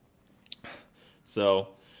 So,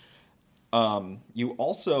 you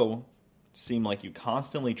also seem like you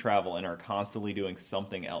constantly travel and are constantly doing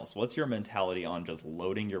something else. What's your mentality on just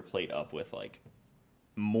loading your plate up with, like,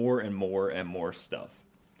 more and more and more stuff?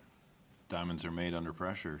 Diamonds are made under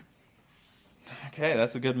pressure. Okay,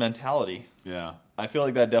 that's a good mentality. Yeah. I feel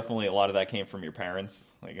like that definitely, a lot of that came from your parents.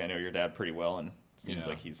 Like, I know your dad pretty well, and it seems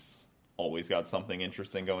like he's always got something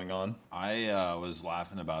interesting going on. I was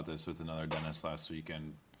laughing about this with another dentist last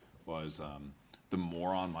weekend, was the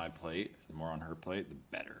more on my plate, the more on her plate, the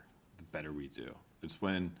better. The better we do. It's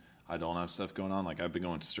when I don't have stuff going on. Like, I've been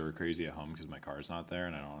going stir crazy at home because my car's not there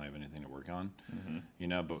and I don't have anything to work on.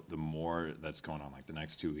 Mm-hmm. But the more that's going on, like, the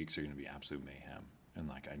next 2 weeks are going to be absolute mayhem. and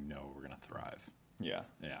like I know we're gonna thrive. Yeah.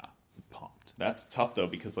 Yeah, pumped. That's tough though,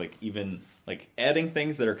 because like even like adding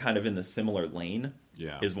things that are kind of in the similar lane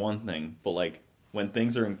is one thing, but like when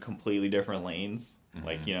things are in completely different lanes,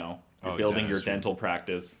 like you're building your dental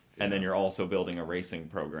practice and then you're also building a racing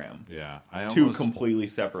program. Yeah, two completely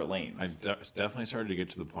separate lanes. I definitely started to get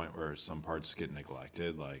to the point where some parts get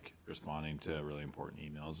neglected, like responding to really important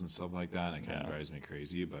emails and stuff like that. And it kind of drives me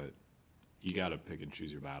crazy, but you got to pick and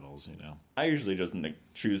choose your battles, you know. I usually just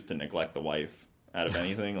choose to neglect the wife out of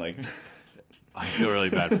anything. Like, I feel really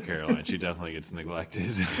bad for Caroline. She definitely gets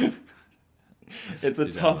neglected. It's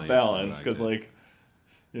a tough balance because, like,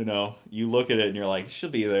 you know, you look at it and you're like, she'll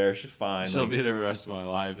be there, she's fine. She'll be there for the rest of my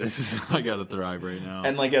life. This is I got to thrive right now.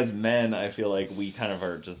 And like as men, I feel like we kind of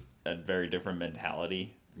are just a very different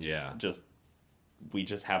mentality. Yeah, we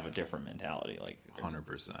just have a different mentality. Like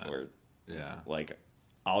 100%. Like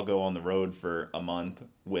I'll go on the road for a month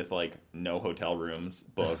with like no hotel rooms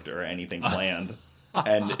booked or anything planned,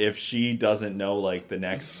 and if she doesn't know like the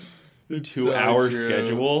next 2-hour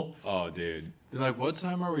schedule, oh dude. They're like, what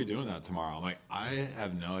time are we doing that tomorrow? I'm like, I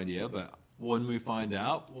have no idea, but when we find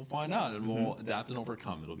out, we'll find out, and we'll adapt and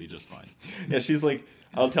overcome. It'll be just fine. Yeah, she's like,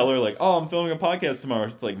 I'll tell her, like, oh, I'm filming a podcast tomorrow.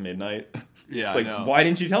 It's like midnight. Yeah, it's like, I know. Why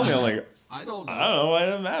didn't you tell me? I'm like, I don't know. Why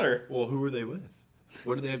doesn't matter. Well, who were they with?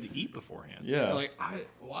 What did they have to eat beforehand? Yeah. They're like,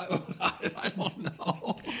 I don't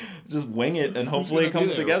know. Just wing it, and hopefully it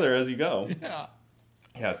comes together as you go. Yeah.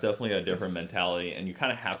 Yeah, it's definitely a different mentality, and you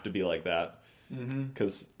kind of have to be like that.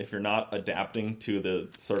 Because if you're not adapting to the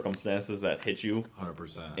circumstances that hit you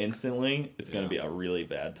 100% instantly, it's going to be a really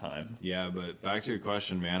bad time. Yeah, but back to your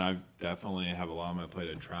question, man, I definitely have a lot on my plate.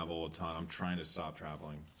 I travel a ton. I'm trying to stop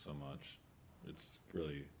traveling so much. It's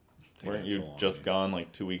really Weren't you just gone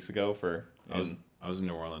like 2 weeks ago for... I was in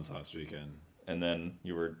New Orleans last weekend. And then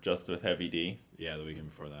you were just with Heavy D? Yeah, the weekend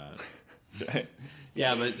before that.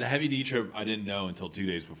 Yeah, but the Heavy D trip, I didn't know until 2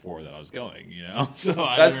 days before that I was going, you know? So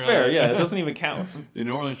that's fair, yeah. It doesn't even count. The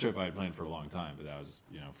New Orleans trip I had planned for a long time, but that was,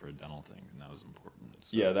 for a dental thing, and that was important.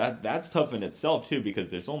 So. Yeah, that's tough in itself, too, because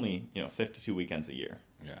there's only, 52 weekends a year.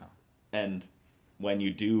 Yeah. And when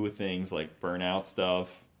you do things like burnout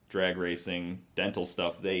stuff, drag racing, dental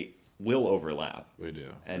stuff, they will overlap. We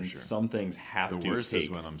do, and sure. Some things have to The worst is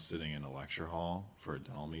when I'm sitting in a lecture hall for a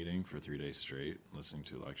dental meeting for 3 days straight, listening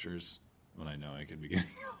to lectures, when I know I could be getting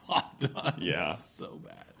a lot done. Yeah. So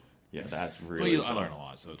bad. Yeah, that's really But I learn a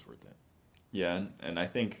lot, so it's worth it. Yeah, and I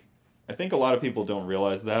think a lot of people don't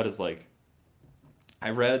realize that is like,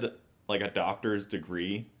 I read like a doctor's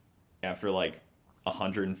degree after like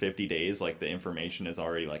 150 days, like the information is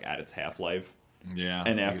already like at its half-life. Yeah.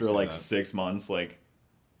 And after like 6 months, like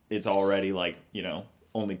it's already like,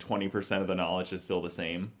 only 20% of the knowledge is still the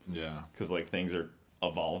same. Yeah. Because like things are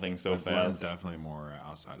evolving so I've fast. learned definitely more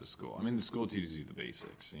outside of school. I mean, the school teaches you the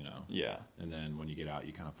basics, Yeah. And then when you get out,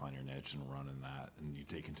 you kind of find your niche and run in that, and you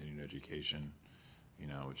take continued education,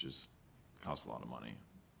 which costs a lot of money.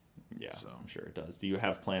 Yeah, so I'm sure it does. Do you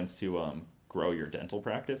have plans to grow your dental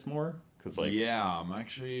practice more? Yeah, I'm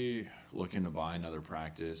actually looking to buy another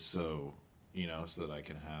practice, so so that I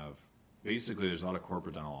can have. Basically, there's a lot of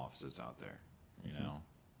corporate dental offices out there,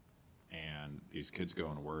 and these kids go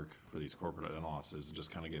and work for these corporate dental offices and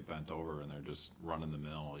just kind of get bent over, and they're just running the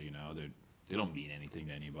mill. They don't mean anything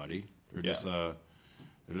to anybody. They're just a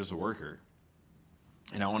worker.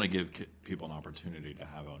 And I want to give people an opportunity to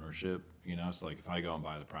have ownership. So like if I go and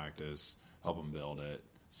buy the practice, help them build it,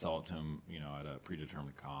 sell it to them, at a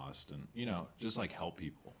predetermined cost, and just like help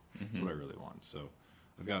people. That's what I really want. So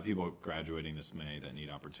I've got people graduating this May that need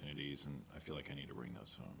opportunities, and I feel like I need to bring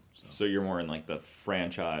those home. So you're more in like the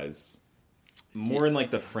franchise,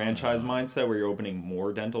 mindset where you're opening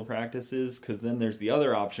more dental practices, because then there's the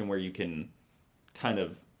other option where you can kind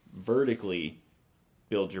of vertically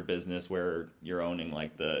build your business where you're owning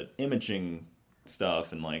like the imaging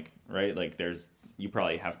stuff and like, right? Like you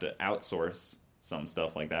probably have to outsource some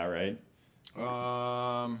stuff like that, right?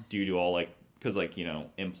 Do you do all like, because like,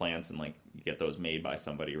 implants and like you get those made by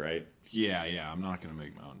somebody, right? Yeah. I'm not going to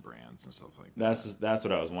make my own brands and stuff like that. That's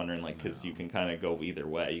what I was wondering, like, because you can kind of go either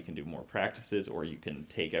way. You can do more practices, or you can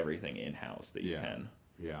take everything in-house that you can.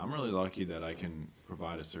 Yeah, I'm really lucky that I can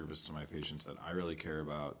provide a service to my patients that I really care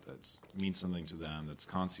about, that means something to them, that's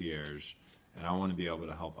concierge, and I want to be able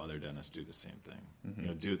to help other dentists do the same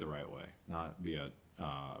thing. Do it the right way, not be a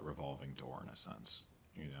revolving door in a sense,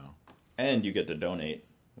 And you get to donate,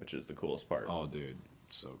 which is the coolest part. Oh, dude,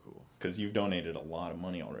 so cool. Because you've donated a lot of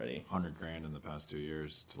money already. $100,000 in the past 2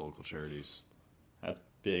 years to local charities. That's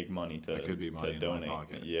big money to That could be money in donate. my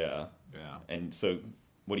pocket. Yeah. Yeah. And so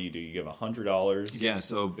what do? You give $100? Yeah,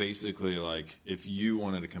 so basically, like, if you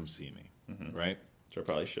wanted to come see me, right? which I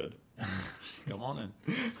probably should. Come on in.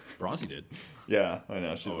 Bronzy did. Yeah, I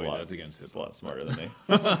know. She's that's against she's a lot smarter than me.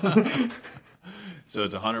 So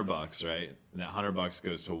it's $100, right? And that $100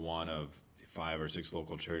 goes to one of 5 or 6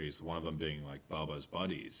 local charities. One of them being like Bubba's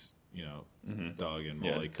Buddies, Doug and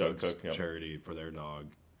Molly Cook's charity for their dog,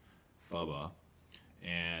 Bubba.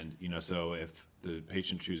 And, so if the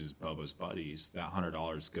patient chooses Bubba's Buddies, that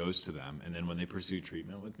 $100 goes to them. And then when they pursue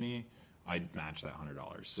treatment with me, I'd match that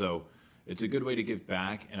 $100. So it's a good way to give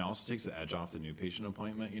back. And it also takes the edge off the new patient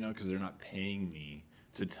appointment, because they're not paying me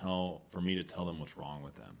for me to tell them what's wrong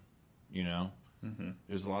with them,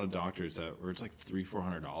 There's a lot of doctors where it's like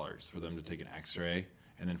 $300-$400 for them to take an x-ray.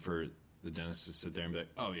 And then for the dentist to sit there and be like,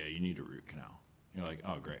 oh, yeah, you need a root canal. You're like,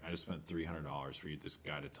 oh, great. I just spent $300 for this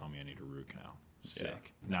guy to tell me I need a root canal.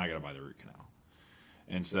 Sick. Yeah. Now I got to buy the root canal.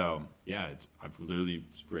 And so, I've literally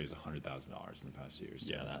raised $100,000 in the past years.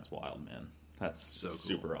 Yeah, that's wild, man. That's so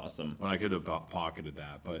super awesome. When I could have pocketed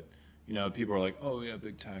that, but people are like, oh yeah,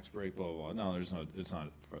 big tax break, blah blah blah. No, it's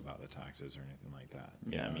not about the taxes or anything like that.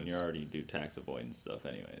 Yeah, you already do tax avoidance stuff,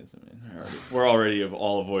 anyways. We're already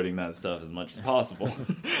all avoiding that stuff as much as possible.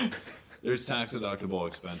 There's tax deductible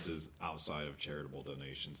expenses outside of charitable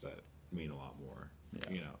donations that mean a lot more.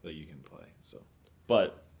 That you can play. So,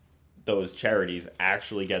 but those charities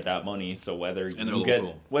actually get that money. So whether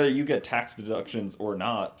you get tax deductions or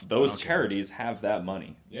not, those charities have that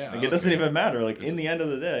money. Yeah, it doesn't even matter. In the end of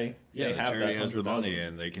the day, the charity has the money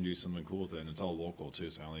and they can do something cool with it. And it's all local too.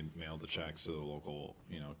 So I only mail the checks to the local,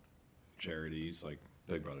 charities like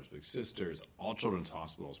Big Brothers Big Sisters. All Children's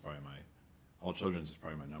Hospital is probably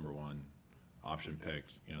my number one option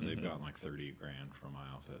picked. They've gotten like $30,000 from my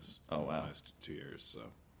office. Oh wow! In the last 2 years. So.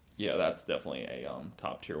 Yeah, that's definitely a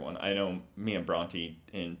top tier one. I know me and Bronte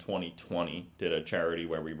in 2020 did a charity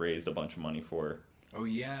where we raised a bunch of money for. Oh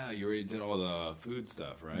yeah, you already did all the food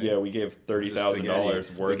stuff, right? Yeah, we gave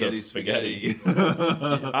 $30,000 worth of spaghetti.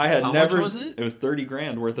 I had How never. Much was it? It was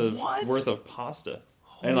 $30,000 worth of pasta,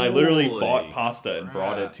 and I literally bought pasta and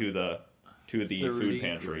brought it to the food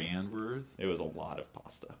pantry. $30,000 worth? It was a lot of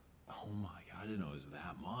pasta. Oh my god, I didn't know it was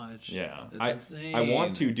that much. Yeah, that's insane. I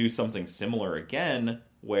want to do something similar again.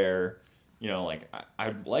 Where,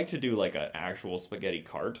 I'd like to do like an actual spaghetti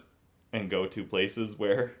cart and go to places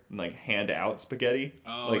where hand out spaghetti.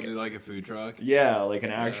 Oh, do like a food truck? Yeah, like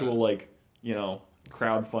an actual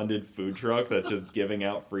crowd-funded food truck that's just giving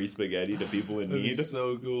out free spaghetti to people in need. That'd be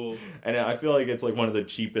so cool. And I feel like it's one of the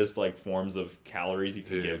cheapest forms of calories you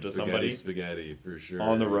can give to somebody. Spaghetti for sure.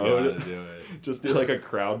 On the road. Gotta do it. Just do a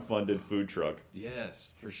crowd-funded food truck.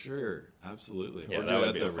 Yes, for sure. Absolutely. Yeah, or that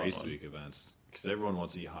would do be at a the fun race one. week events. Because everyone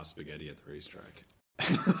wants to eat hot spaghetti at the racetrack.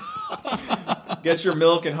 Get your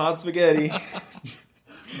milk and hot spaghetti.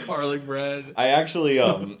 Garlic bread. I actually,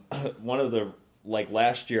 one of the,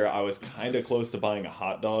 last year, I was kind of close to buying a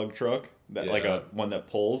hot dog truck, one that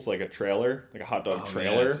pulls, a trailer, a hot dog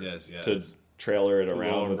trailer, yes. to trailer it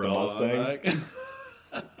around with the Mustang.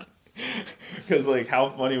 Because, how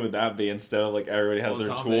funny would that be instead of, everybody has their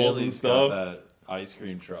Tom tools Bailey's and stuff? Got that ice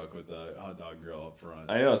cream truck with the hot dog grill up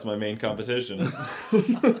front. I know, it's my main competition.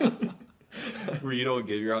 Where you don't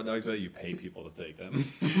give your hot dogs away, you pay people to take them.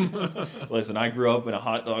 Listen, I grew up in a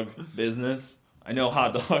hot dog business. I know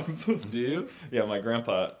hot dogs. Do you? Yeah, my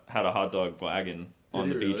grandpa had a hot dog wagon on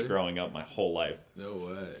the beach really? growing up my whole life. No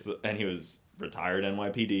way. And he was retired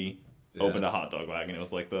NYPD, opened a hot dog wagon. It was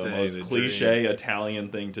the Dang, most the cliche Italian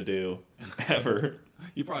thing to do ever.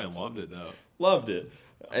 You probably loved it, though. Loved it.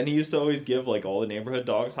 And he used to always give all the neighborhood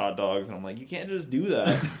dogs hot dogs. And I'm like, you can't just do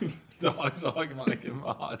that. Dog might give him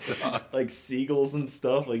a hot dog. Seagulls and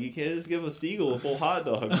stuff. You can't just give a seagull a full hot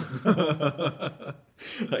dog.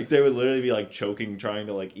 They would literally be choking, trying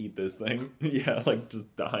to eat this thing. Yeah,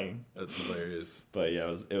 just dying. That's hilarious. But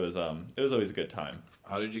yeah, it was always a good time.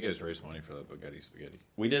 How did you guys raise money for that Bogetti spaghetti?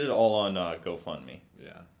 We did it all on GoFundMe.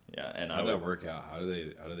 Yeah. Yeah, and how'd that work out? How do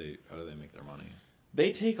they make their money?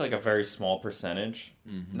 They take a very small percentage,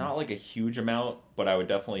 not a huge amount, but I would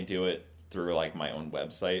definitely do it through my own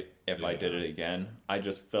website if I did it again. I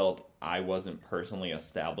just felt I wasn't personally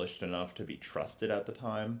established enough to be trusted at the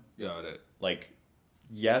time. Got it.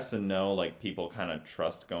 Yes and no. People kind of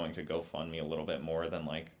trust going to GoFundMe a little bit more than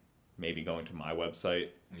maybe going to my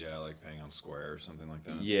website. Yeah, paying on Square or something like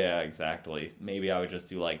that. Yeah, exactly. Maybe I would just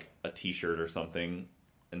do a t-shirt or something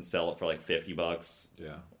and sell it for $50.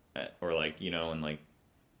 Yeah. Or and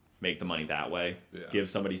make the money that way. Yeah. Give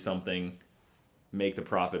somebody something, make the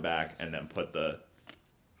profit back, and then put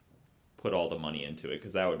all the money into it,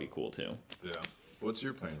 because that would be cool too. Yeah. What's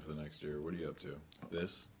your plan for the next year? What are you up to?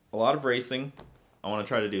 This? A lot of racing. I want to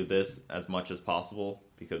try to do this as much as possible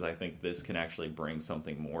because I think this can actually bring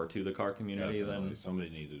something more to the car community than somebody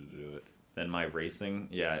needed to do it. Than my racing.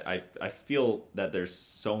 Yeah, I feel that there's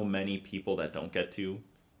so many people that don't get to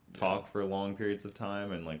talk for long periods of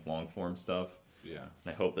time and like long form stuff. Yeah.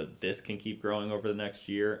 And I hope that this can keep growing over the next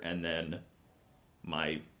year, and then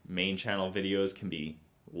my main channel videos can be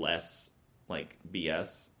less like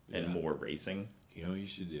BS and more racing. You know what you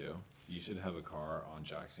should do? You should have a car on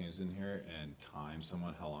jack stands in here and time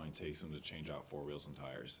someone how long it takes them to change out 4 wheels and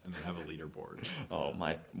tires, and then have a leaderboard. Oh,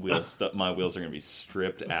 my wheels are gonna be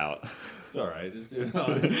stripped out. It's all right. Just do it on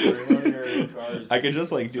one of your cars. I could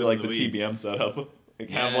just like do like the TBM setup. Like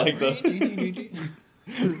have like the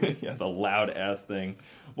yeah, the loud ass thing.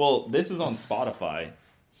 Well, this is on Spotify,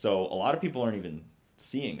 so a lot of people aren't even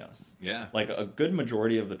seeing us. Yeah. Like a good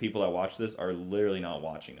majority of the people that watch this are literally not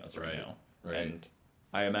watching us right now. Right. And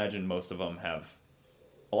I imagine most of them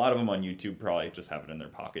a lot of them on YouTube probably just have it in their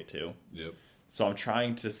pocket too. Yep. So I'm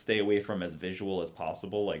trying to stay away from as visual as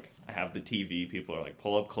possible. Like I have the TV, people are like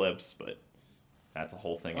pull up clips, but that's a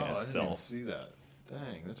whole thing in itself. I didn't even see that.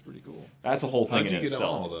 Dang, that's pretty cool. That's a whole thing in itself. How did you get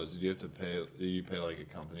on all those? Did you have to pay? Did you pay like a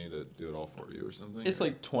company to do it all for you or something? It's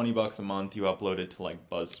like $20 a month. You upload it to like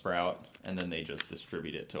Buzzsprout, and then they just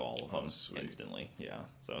distribute it to all of them instantly. Yeah,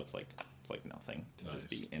 so it's like nothing to just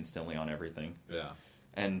be instantly on everything. Yeah,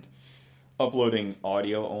 and uploading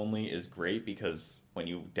audio only is great because when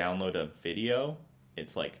you download a video,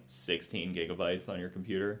 it's like 16 gigabytes on your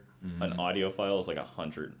computer. Mm-hmm. An audio file is like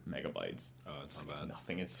 100 megabytes. Oh, that's not bad.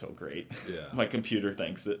 Nothing. It's so great. Yeah. My computer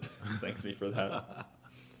thanks me for that.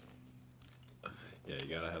 Yeah, you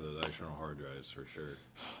gotta have those external hard drives for sure.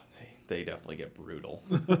 They definitely get brutal.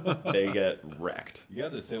 They get wrecked. You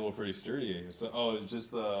got this table pretty sturdy. So,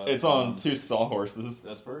 it's on 2 sawhorses.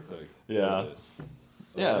 That's perfect. Yeah.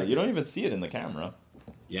 Yeah, you don't even see it in the camera.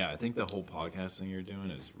 Yeah, I think the whole podcast thing you're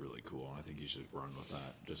doing is really cool, and I think you should run with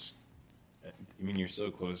that. I mean, you're so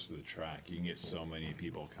close to the track. You can get so many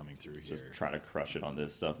people coming through here. Just try to crush it on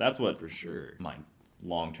this stuff. That's what, for sure, my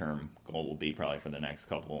long-term goal will be probably for the next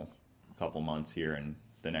couple months here, and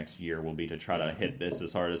the next year will be to try to hit this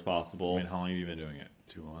as hard as possible. I mean, how long have you been doing it?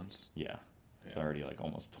 2 months? Yeah. It's already like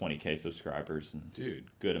almost 20K subscribers. And dude,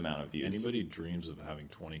 good amount of views. Anybody dreams of having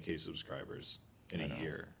 20K subscribers in a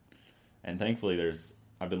year. And thankfully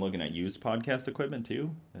I've been looking at used podcast equipment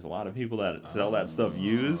too. There's a lot of people that sell that stuff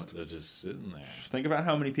used. They're just sitting there. Think about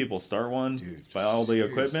how many people start one, buy all the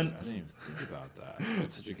equipment. I didn't even think about that.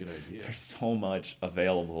 That's such a good idea. There's so much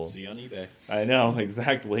available. See on eBay. I know,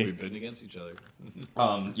 exactly. We've been against each other.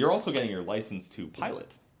 You're also getting your license to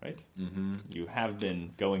pilot, right? Mm-hmm. You have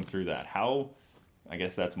been going through that. How? I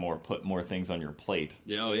guess that's put more things on your plate.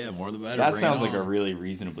 Yeah, oh yeah, more the better. That sounds like a really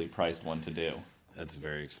reasonably priced one to do. That's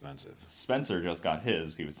very expensive. Spencer just got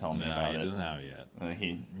his. He was telling me about it. He doesn't have it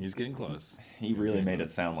yet. He's getting close. He really made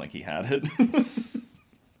it sound like he had it.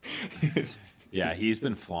 Yeah, he's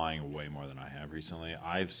been flying way more than I have recently.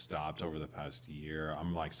 I've stopped over the past year.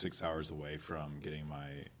 I'm like 6 hours away from getting my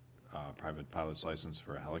private pilot's license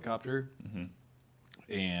for a helicopter.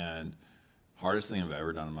 Mm-hmm. And hardest thing I've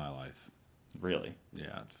ever done in my life. Really?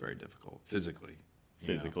 Yeah, it's very difficult. Physically.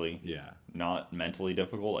 Yeah. Not mentally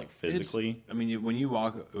difficult, like physically. When you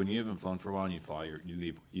haven't flown for a while and you fly,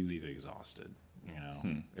 you leave exhausted. You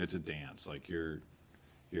know, It's a dance. Like you're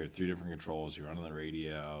at 3 different controls. You're on the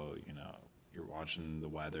radio. You know, you're watching the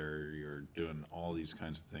weather. You're doing all these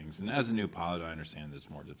kinds of things. And as a new pilot, I understand that it's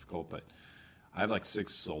more difficult. But I have like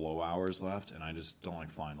 6 solo hours left, and I just don't like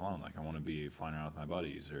flying alone. Like I want to be flying around with my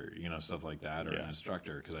buddies or stuff like that, or an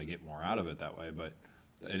instructor because I get more out of it that way. But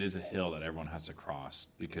it is a hill that everyone has to cross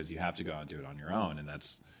because you have to go out and do it on your own, and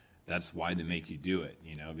that's why they make you do it,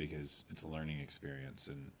 because it's a learning experience,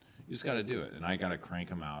 and you just got to do it. And I got to crank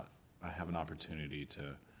them out. I have an opportunity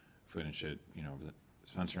to finish it.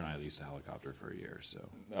 Spencer and I leased a helicopter for a year. So.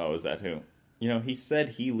 Oh, is that who? He said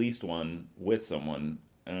he leased one with someone.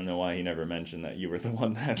 I don't know why he never mentioned that you were the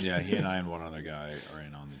one that. Yeah, he and I and one other guy are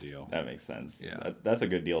in on the deal. That makes sense. Yeah, that's a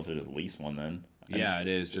good deal to just lease one then. Yeah, it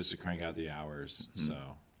is, just to crank out the hours. Mm-hmm. So,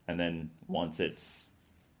 and then once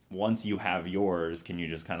you have yours, can you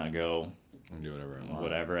just kind of go and do whatever I want?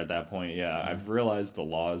 Whatever at that point. Yeah, mm-hmm. I've realized the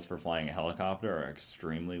laws for flying a helicopter are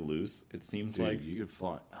extremely loose. It seems like you could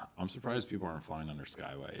fly. I'm surprised people aren't flying under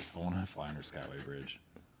Skyway. I want to fly under Skyway Bridge.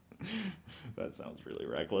 That sounds really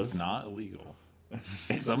reckless. It's not illegal.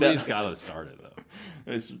 Somebody's got to start it though.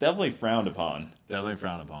 It's definitely frowned upon.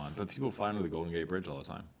 But people fly under the Golden Gate Bridge all the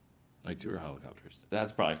time. Like tour helicopters.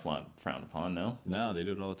 That's probably frowned upon, no? No, they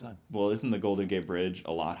do it all the time. Well, isn't the Golden Gate Bridge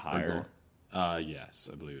a lot higher? Yes,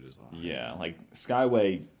 I believe it is a lot higher. Yeah, like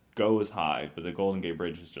Skyway goes high, but the Golden Gate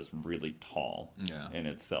Bridge is just really tall in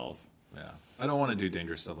itself. Yeah. I don't want to do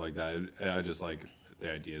dangerous stuff like that. I just like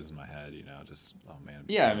the ideas in my head, just, oh man.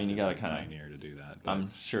 Yeah, I mean, you got to kind of pioneer to do that. But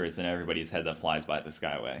I'm sure it's in everybody's head that flies by the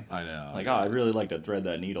Skyway. I know. Like, I'd really like to thread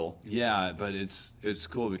that needle. Yeah, but it's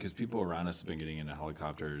cool because people around us have been getting into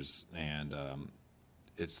helicopters, and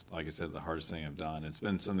it's, like I said, the hardest thing I've done. It's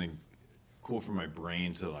been something cool for my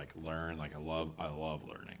brain to like learn. Like I love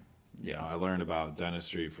learning. Yeah, I learned about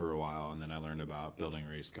dentistry for a while, and then I learned about building a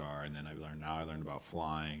race car, and then I learned about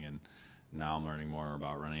flying, and now I'm learning more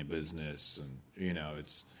about running a business, and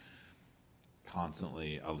it's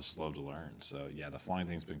constantly, I just love to learn. So yeah, the flying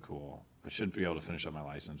thing's been cool. I should be able to finish up my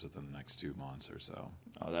license within the next 2 months or so.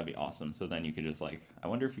 Oh, that'd be awesome. So then you could just I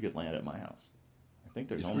wonder if you could land at my house. I think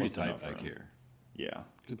there's It's almost pretty enough tight back room. here. Yeah.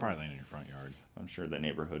 You could probably land in your front yard. I'm sure the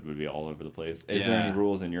neighborhood would be all over the place. Is there any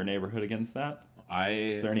rules in your neighborhood against that?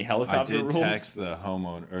 Is there any helicopter rules? I did text the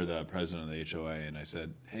homeowner or the president of the HOA, and I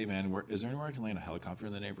said, "Hey man, is there anywhere I can land a helicopter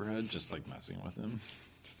in the neighborhood?" Just like messing with him,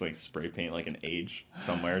 just spray paint an age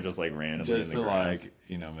somewhere, just randomly just in the grass.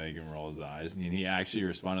 Make him roll his eyes. And he actually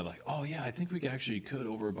responded "Oh yeah, I think we actually could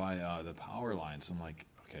over by the power lines." So I'm like,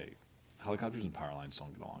 okay. Helicopters and power lines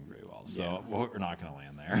don't get along very well, so we're not going to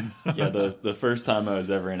land there. Yeah, the first time I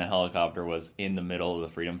was ever in a helicopter was in the middle of the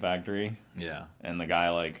Freedom Factory. Yeah, and the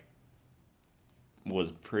guy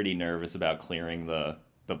was pretty nervous about clearing the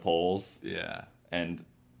poles. Yeah, and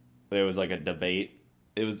there was a debate.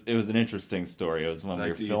 It was an interesting story. It was when we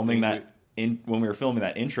were filming when we were filming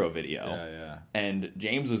that intro video. Yeah. And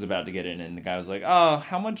James was about to get in, and the guy was like, "Oh,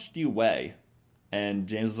 how much do you weigh?" And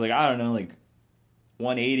James was like, "I don't know,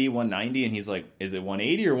 180, 190, and he's like, "Is it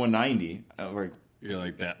 180 or 190?" You're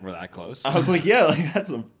like that. We're that close. I was like, "Yeah,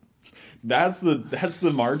 that's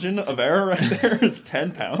the margin of error right there is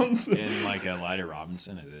 10 pounds." In a Lyda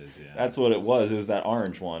Robinson, it is. Yeah, that's what it was. It was that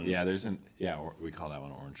orange one. Yeah, we call that one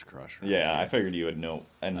Orange Crush. Right? Yeah, I figured you would know,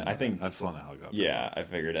 and I think I've flown the helicopter. Yeah, I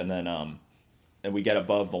figured, and then and we get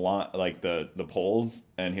above the line, the poles,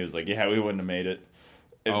 and he was like, "Yeah, we wouldn't have made it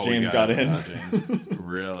if James got in." James.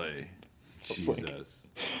 Really. Jesus.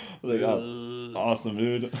 I was like, "Oh, awesome,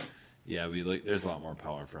 dude." Yeah, there's a lot more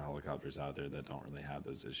power for helicopters out there that don't really have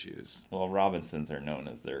those issues. Well, Robinsons are known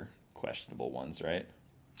as their questionable ones, right?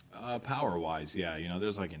 Power-wise, yeah.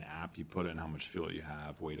 There's an app. You put in how much fuel you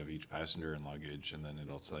have, weight of each passenger and luggage, and then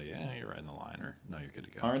it'll say, yeah, you're right in the line, or no, you're good to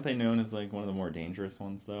go. Aren't they known as one of the more dangerous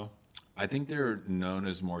ones, though? I think they're known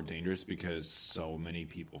as more dangerous because so many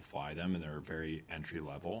people fly them, and they're very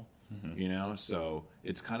entry-level. Mm-hmm. So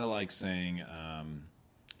it's kind of like saying,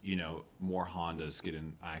 more Hondas get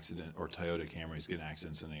in accident or Toyota Camrys get in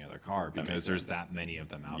accidents than any other car because there's that many of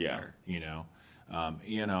them out there. And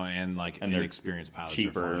inexperienced pilots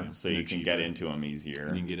cheaper, are flying, so you can get into them easier.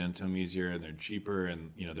 And you can get into them easier, and they're cheaper,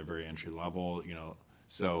 and they're very entry level.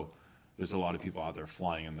 So there's a lot of people out there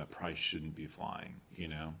flying, and that price shouldn't be flying.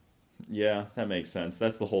 Yeah, that makes sense.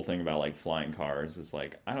 That's the whole thing about flying cars. Is I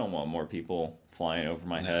don't want more people flying over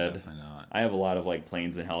my head. Definitely not. I have a lot of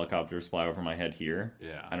planes and helicopters fly over my head here.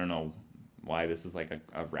 Yeah. I don't know why this is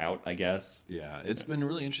a route, I guess. Yeah, it's been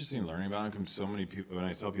really interesting learning about it. Because so many people, when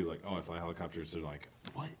I tell people I fly helicopters, they're like,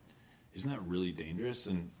 "What? Isn't that really dangerous?"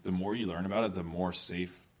 And the more you learn about it, the more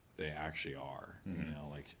safe they actually are. Mm-hmm.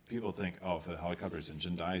 People think, if a helicopter's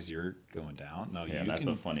engine dies, you're going down. No, that's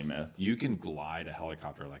a funny myth. You can glide a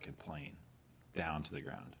helicopter like a plane down to the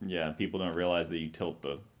ground. Yeah, people don't realize that you tilt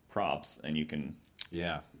the props and you can.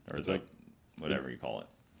 Yeah, or it's whatever you call it.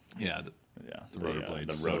 Yeah, the rotor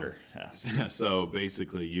blades. The rotor. Yeah. So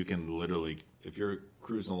basically, you can literally, if you're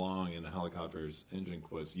cruising along and a helicopter's engine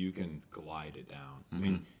quits, you can glide it down. Mm-hmm. I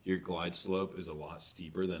mean, your glide slope is a lot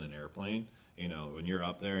steeper than an airplane. When you're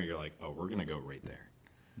up there, you're like, "Oh, we're going to go right there."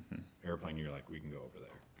 Mm-hmm. Airplane, you're like, "We can go over there."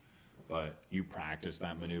 But you practice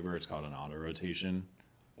that maneuver. It's called an auto rotation,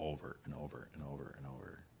 over and over and over and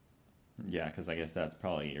over. Yeah, because I guess that's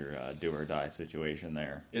probably your do or die situation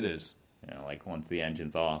there. It is. Once the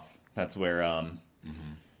engine's off, that's where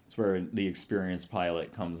it's where the experienced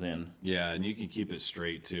pilot comes in. Yeah, and you can keep it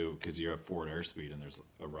straight too because you have forward airspeed and there's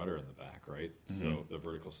a rudder in the back, right? Mm-hmm. So the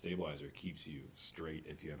vertical stabilizer keeps you straight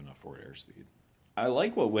if you have enough forward airspeed. I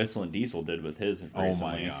like what Whistling Diesel did with his recently. Oh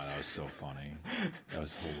my god, that was so funny. That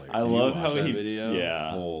was hilarious. I love how he video.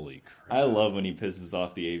 Yeah, holy crap! I love when he pisses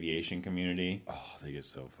off the aviation community. Oh, they get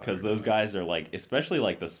so funny because those guys are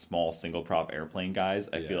especially the small single prop airplane guys.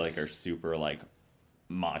 I feel are super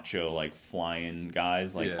macho flying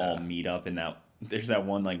guys all meet up in that. There's that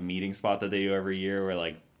one meeting spot that they do every year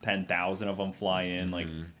where 10,000 of them fly in.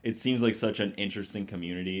 Mm-hmm. It seems like such an interesting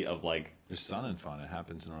community of There's Sun and Fun. It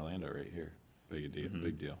happens in Orlando right here. Big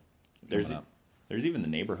deal. There's There's even the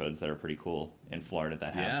neighborhoods that are pretty cool in Florida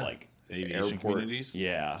that have like aviation communities.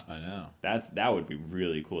 Yeah, I know. That would be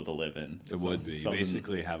really cool to live in. It would be. You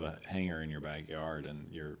basically have a hangar in your backyard and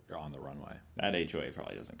you're on the runway. That HOA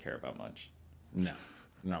probably doesn't care about much. No,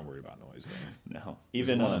 I'm not worried about noise there. No,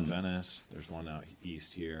 Even one in Venice. There's one out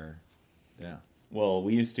east here. Yeah. Well,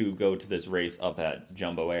 we used to go to this race up at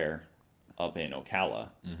Jumbo Air up in Ocala,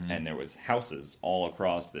 and there was houses all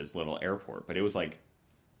across this little airport, but it was like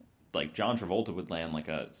John Travolta would land like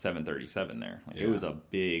a 737 there. Like, it was a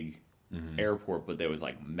big airport, but there was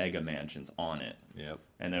like mega mansions on it. Yep.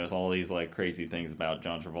 And there was all these like crazy things about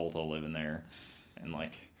John Travolta living there, and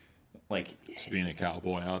like just being a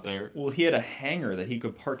cowboy out there. Well, he had a hangar that he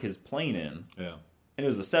could park his plane in. Yeah. And it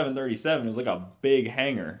was a 737. It was like a big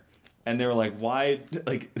hangar. And they were like, why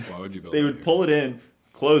would you build they would pull it in,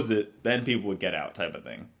 close it, then people would get out type of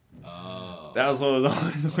thing. Oh. That was what was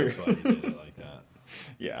always weird. That's why you did it like that.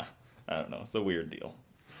 Yeah. I don't know. It's a weird deal.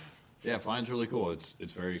 Yeah, flying's really cool. It's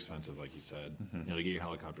very expensive, like you said. To get your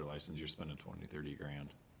helicopter license, you're spending 20, 30 grand.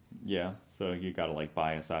 Yeah. So you got to like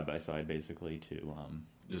buy a side-by-side basically to...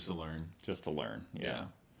 just to learn. Just to learn. Yeah.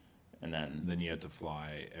 And then you have to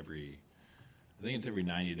fly I think it's every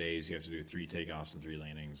 90 days. You have to do 3 takeoffs and 3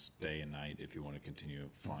 landings, day and night, if you want to continue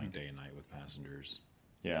flying day and night with passengers.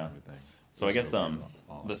 Yeah. Everything. So I guess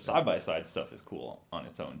the side-by-side stuff is cool on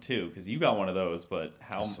its own, too, because you got one of those, but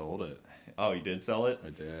how... I sold it. Oh, you did sell it? I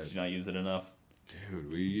did. Did you not use it enough?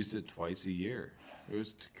 Dude, we used it twice a year. It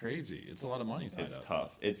was crazy. It's a lot of money tied up. It's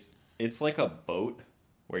tough. It's like a boat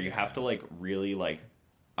where you have to, like, really, like,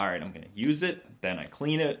 all right, I'm going to use it, then I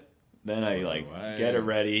clean it, then I, like, get it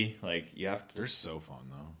ready. Like, you have to... They're so fun,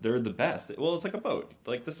 though. They're the best. Well, it's like a boat.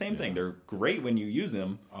 Like, the same thing. They're great when you use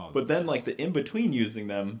them, but then, like, the in-between using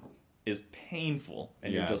them is painful.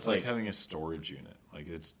 And you're just it's like having a storage unit. Like,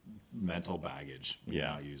 it's mental baggage when you're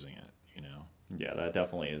not using it, you know? Yeah, that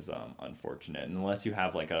definitely is unfortunate. And unless you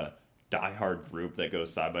have, like, a diehard group that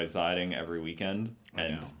goes side-by-siding every weekend,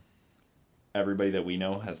 and everybody that we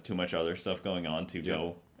know has too much other stuff going on to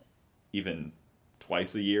go even...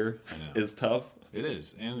 twice a year is tough. It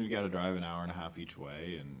is. And we got to drive an hour and a half each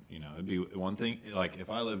way. And, you know, it'd be one thing. Like, if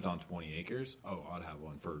I lived on 20 acres, I'd have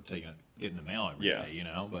one for getting the mail every day, you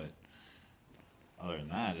know? But other than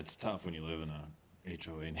that, it's tough when you live in a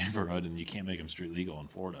HOA neighborhood and you can't make them street legal in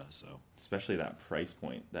Florida. So especially that price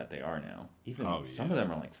point that they are now. Even some of them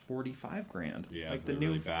are like 45 grand. Yeah, like the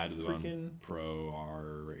really new bad freaking Pro R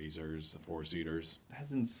Razors, the 4-seaters.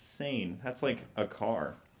 That's insane. That's like a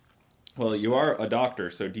car. Well, you are a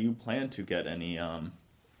doctor, so do you plan to get any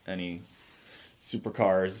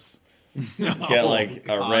supercars? Get like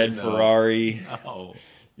a red Ferrari? No.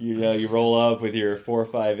 You know, you roll up with your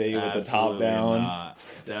 458 with the top down. Not.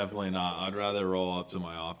 Definitely not. I'd rather roll up to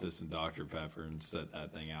my office in Dr. Pepper and set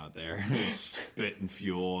that thing out there, spitting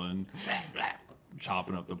fuel and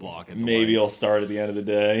chopping up the block. Maybe it'll start at the end of the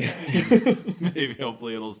day. Maybe,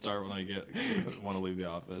 hopefully, it'll start when I want to leave the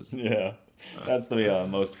office. Yeah, that's the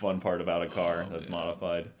most fun part about a car that's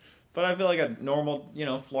modified. But I feel like a normal,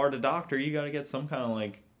 Florida doctor, you got to get some kind of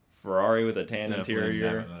like Ferrari with a tan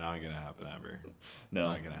interior. Not gonna happen ever. No,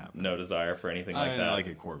 not gonna happen. No desire for anything like that. Like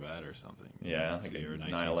a Corvette or something. Yeah, like a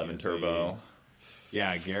 911 turbo.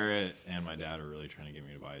 Yeah, Garrett and my dad are really trying to get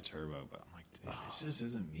me to buy a turbo, but I'm like, dude, this just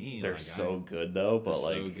isn't me. They're so good though, but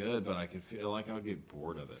so good, but I could feel like I would get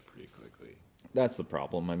bored of it pretty quickly. That's the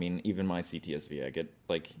problem. I mean, even my CTSV, I get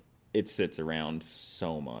it sits around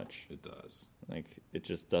so much. It does. Like, it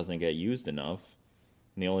just doesn't get used enough.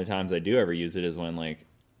 And the only times I do ever use it is when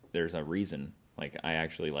there's a reason. Like, I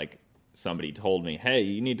actually somebody told me, hey,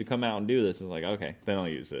 you need to come out and do this. It's like, okay, then I'll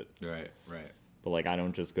use it. Right. But I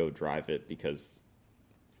don't just go drive it because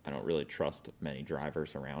I don't really trust many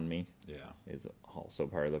drivers around me. Yeah. Is also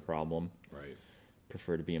part of the problem. Right.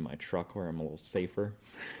 Prefer to be in my truck where I'm a little safer.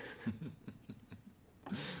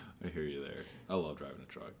 I hear you there. I love driving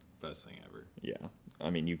a truck. Best thing ever. Yeah.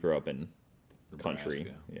 I mean, you grew up in country.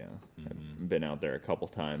 Nebraska. Yeah. I've been out there a couple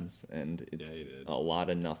times, and it's you did. a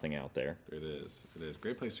lot of nothing out there. It is.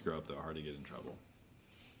 Great place to grow up, though. Hard to get in trouble.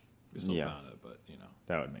 We still found it, but,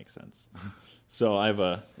 That would make sense. So I have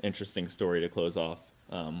a interesting story to close off.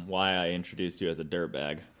 Why I introduced you as a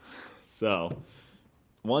dirtbag. So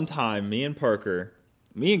one time, me and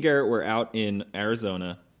Garrett were out in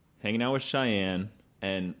Arizona hanging out with Cheyenne,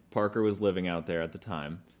 and Parker was living out there at the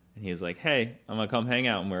time. And he was like, hey, I'm going to come hang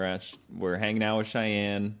out. And we're hanging out with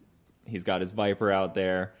Cheyenne. He's got his Viper out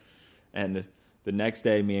there. And the next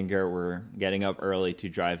day, me and Garrett were getting up early to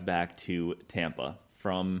drive back to Tampa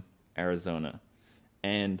from Arizona.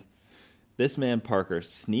 And this man, Parker,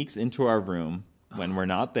 sneaks into our room when we're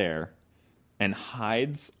not there and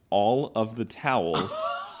hides all of the towels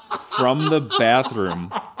from the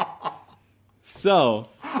bathroom. So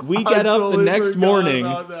we get up the next morning.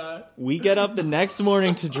 We get up the next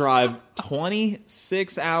morning to drive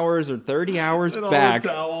 26 hours or 30 hours back. All the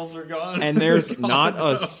towels are gone. And there's not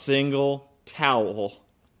a single towel.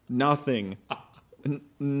 Nothing.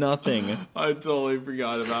 Nothing. I totally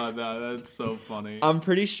forgot about that. That's so funny. I'm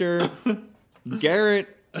pretty sure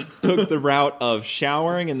Garrett took the route of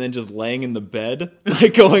showering and then just laying in the bed,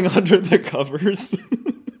 like going under the covers.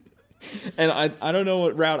 And I don't know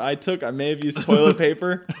what route I took. I may have used toilet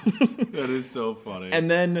paper. That is so funny. And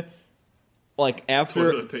then, like,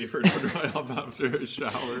 after toilet paper to dry off after a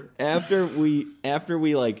shower. After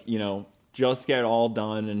we like, you know, just get all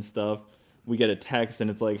done and stuff, we get a text and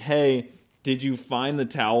it's like, hey, did you find the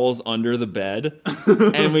towels under the bed?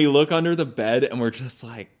 And we look under the bed and we're just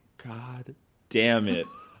like, God damn it.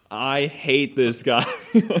 I hate this guy.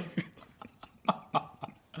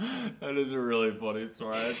 That is a really funny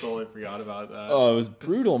story. I totally forgot about that. Oh, it was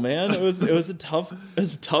brutal, man. It was a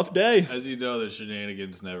tough day. As you know, the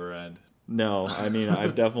shenanigans never end. No, I mean,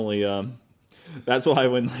 I've definitely that's why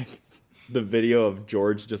when like the video of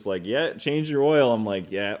George just like, yeah, change your oil, I'm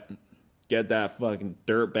like, yeah, get that fucking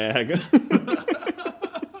dirt bag.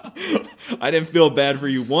 I didn't feel bad for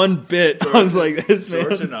you one bit. I was like, this man.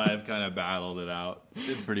 George and I have kind of battled it out.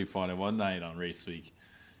 It's pretty funny. One night on race week,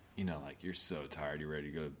 you know, like, you're so tired, you're ready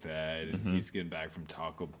to go to bed, and he's getting back from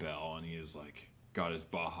Taco Bell, and he's like, got his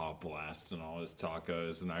Baja Blast and all his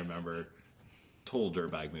tacos, and I remember, total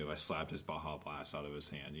dirtbag move, I slapped his Baja Blast out of his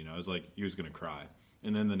hand. You know, it was like, he was going to cry.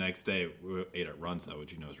 And then the next day, we ate at Runza,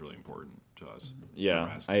 which you know is really important to us.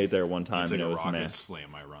 Yeah, I ate there one time, and it was rocket mess. Slam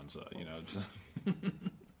my Runza, you know. Just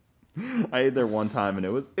I ate there one time, and it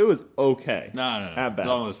was okay. No. At best.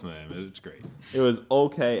 Don't listen to him. It's great. It was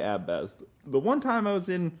okay at best. The one time I was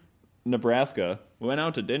in Nebraska, we went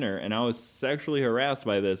out to dinner, and I was sexually harassed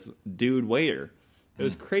by this dude waiter. It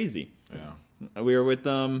was crazy. Yeah. We were with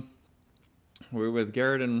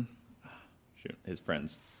Garrett and his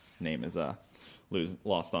friend's name is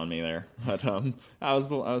lost on me there. But I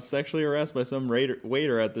was sexually harassed by some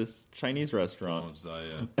waiter at this Chinese restaurant.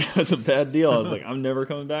 It was a bad deal. I was like, I'm never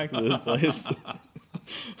coming back to this place.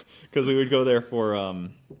 Because we would go there for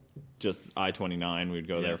just I-29. We'd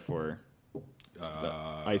go there for the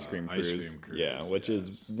ice cream cruise. Yeah, which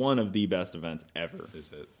is one of the best events ever.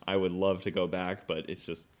 Is it? I would love to go back, but it's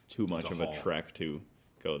just too much of a trek to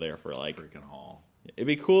go there for like freaking haul. It'd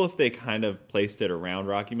be cool if they kind of placed it around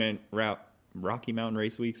Rocky Mountain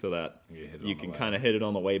Race Week so that you can kind of hit it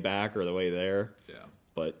on the way back or the way there. Yeah.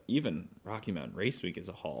 But even Rocky Mountain Race Week is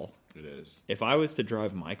a haul. It is. If I was to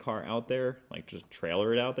drive my car out there, like just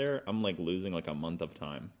trailer it out there, I'm like losing like a month of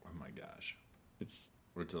time. Oh my gosh. It's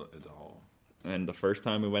a haul. And the first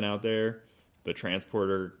time we went out there, the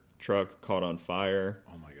transporter truck caught on fire.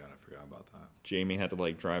 Oh my God, I forgot about that. Jamie had to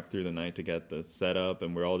like drive through the night to get the setup,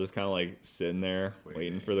 and we're all just kind of like sitting there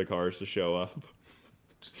waiting for the cars to show up.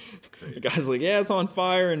 The guy's like, yeah, it's on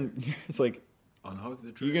fire, and it's like, unhook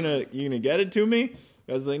the trailer. You gonna get it to me?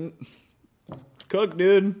 I was like, it's cooked,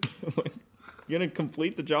 dude. Like, you gonna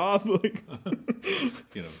complete the job? Like,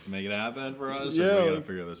 you know, make it happen for us. Yeah, or we gotta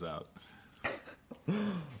figure this out.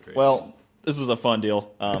 Well, this was a fun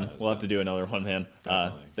deal. We'll have to do another one, man.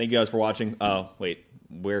 Thank you guys for watching. Wait,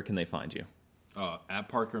 where can they find you? At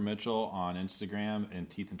Parker Mitchell on Instagram and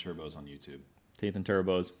Teeth and Turbos on YouTube. Teeth and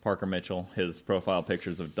Turbos, Parker Mitchell. His profile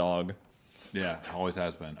picture's of dog. Yeah, always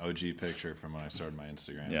has been. OG picture from when I started my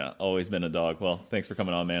Instagram. Yeah, always been a dog. Well, thanks for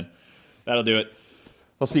coming on, man. That'll do it.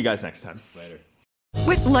 I'll see you guys next time. Later.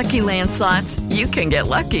 With Lucky Land Slots, you can get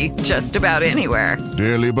lucky just about anywhere.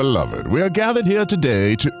 Dearly beloved, we are gathered here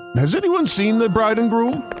today to... Has anyone seen the bride and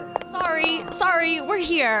groom? Sorry, we're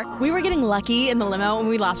here. We were getting lucky in the limo and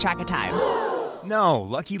we lost track of time. No,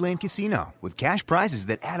 Lucky Land Casino, with cash prizes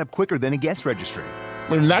that add up quicker than a guest registry.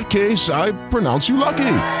 In that case, I pronounce you lucky.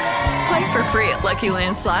 Play for free at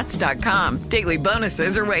LuckyLandSlots.com. Daily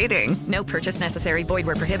bonuses are waiting. No purchase necessary. Void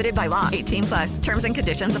where prohibited by law. 18+. Terms and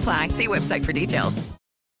conditions apply. See website for details.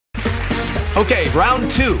 Okay,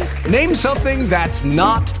 round two. Name something that's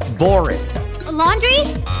not boring. A laundry?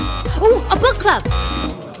 Ooh, a book club.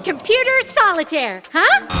 Computer solitaire,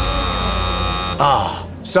 huh? Ah,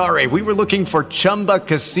 sorry. We were looking for Chumba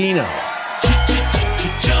Casino.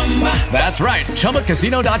 That's right.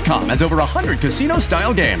 ChumbaCasino.com has over 100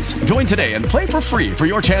 casino-style games. Join today and play for free for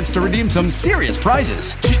your chance to redeem some serious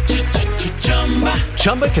prizes.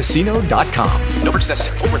 ChumbaCasino.com. No purchase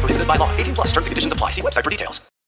necessary. Void where prohibited by law. 18+. Terms and conditions apply. See website for details.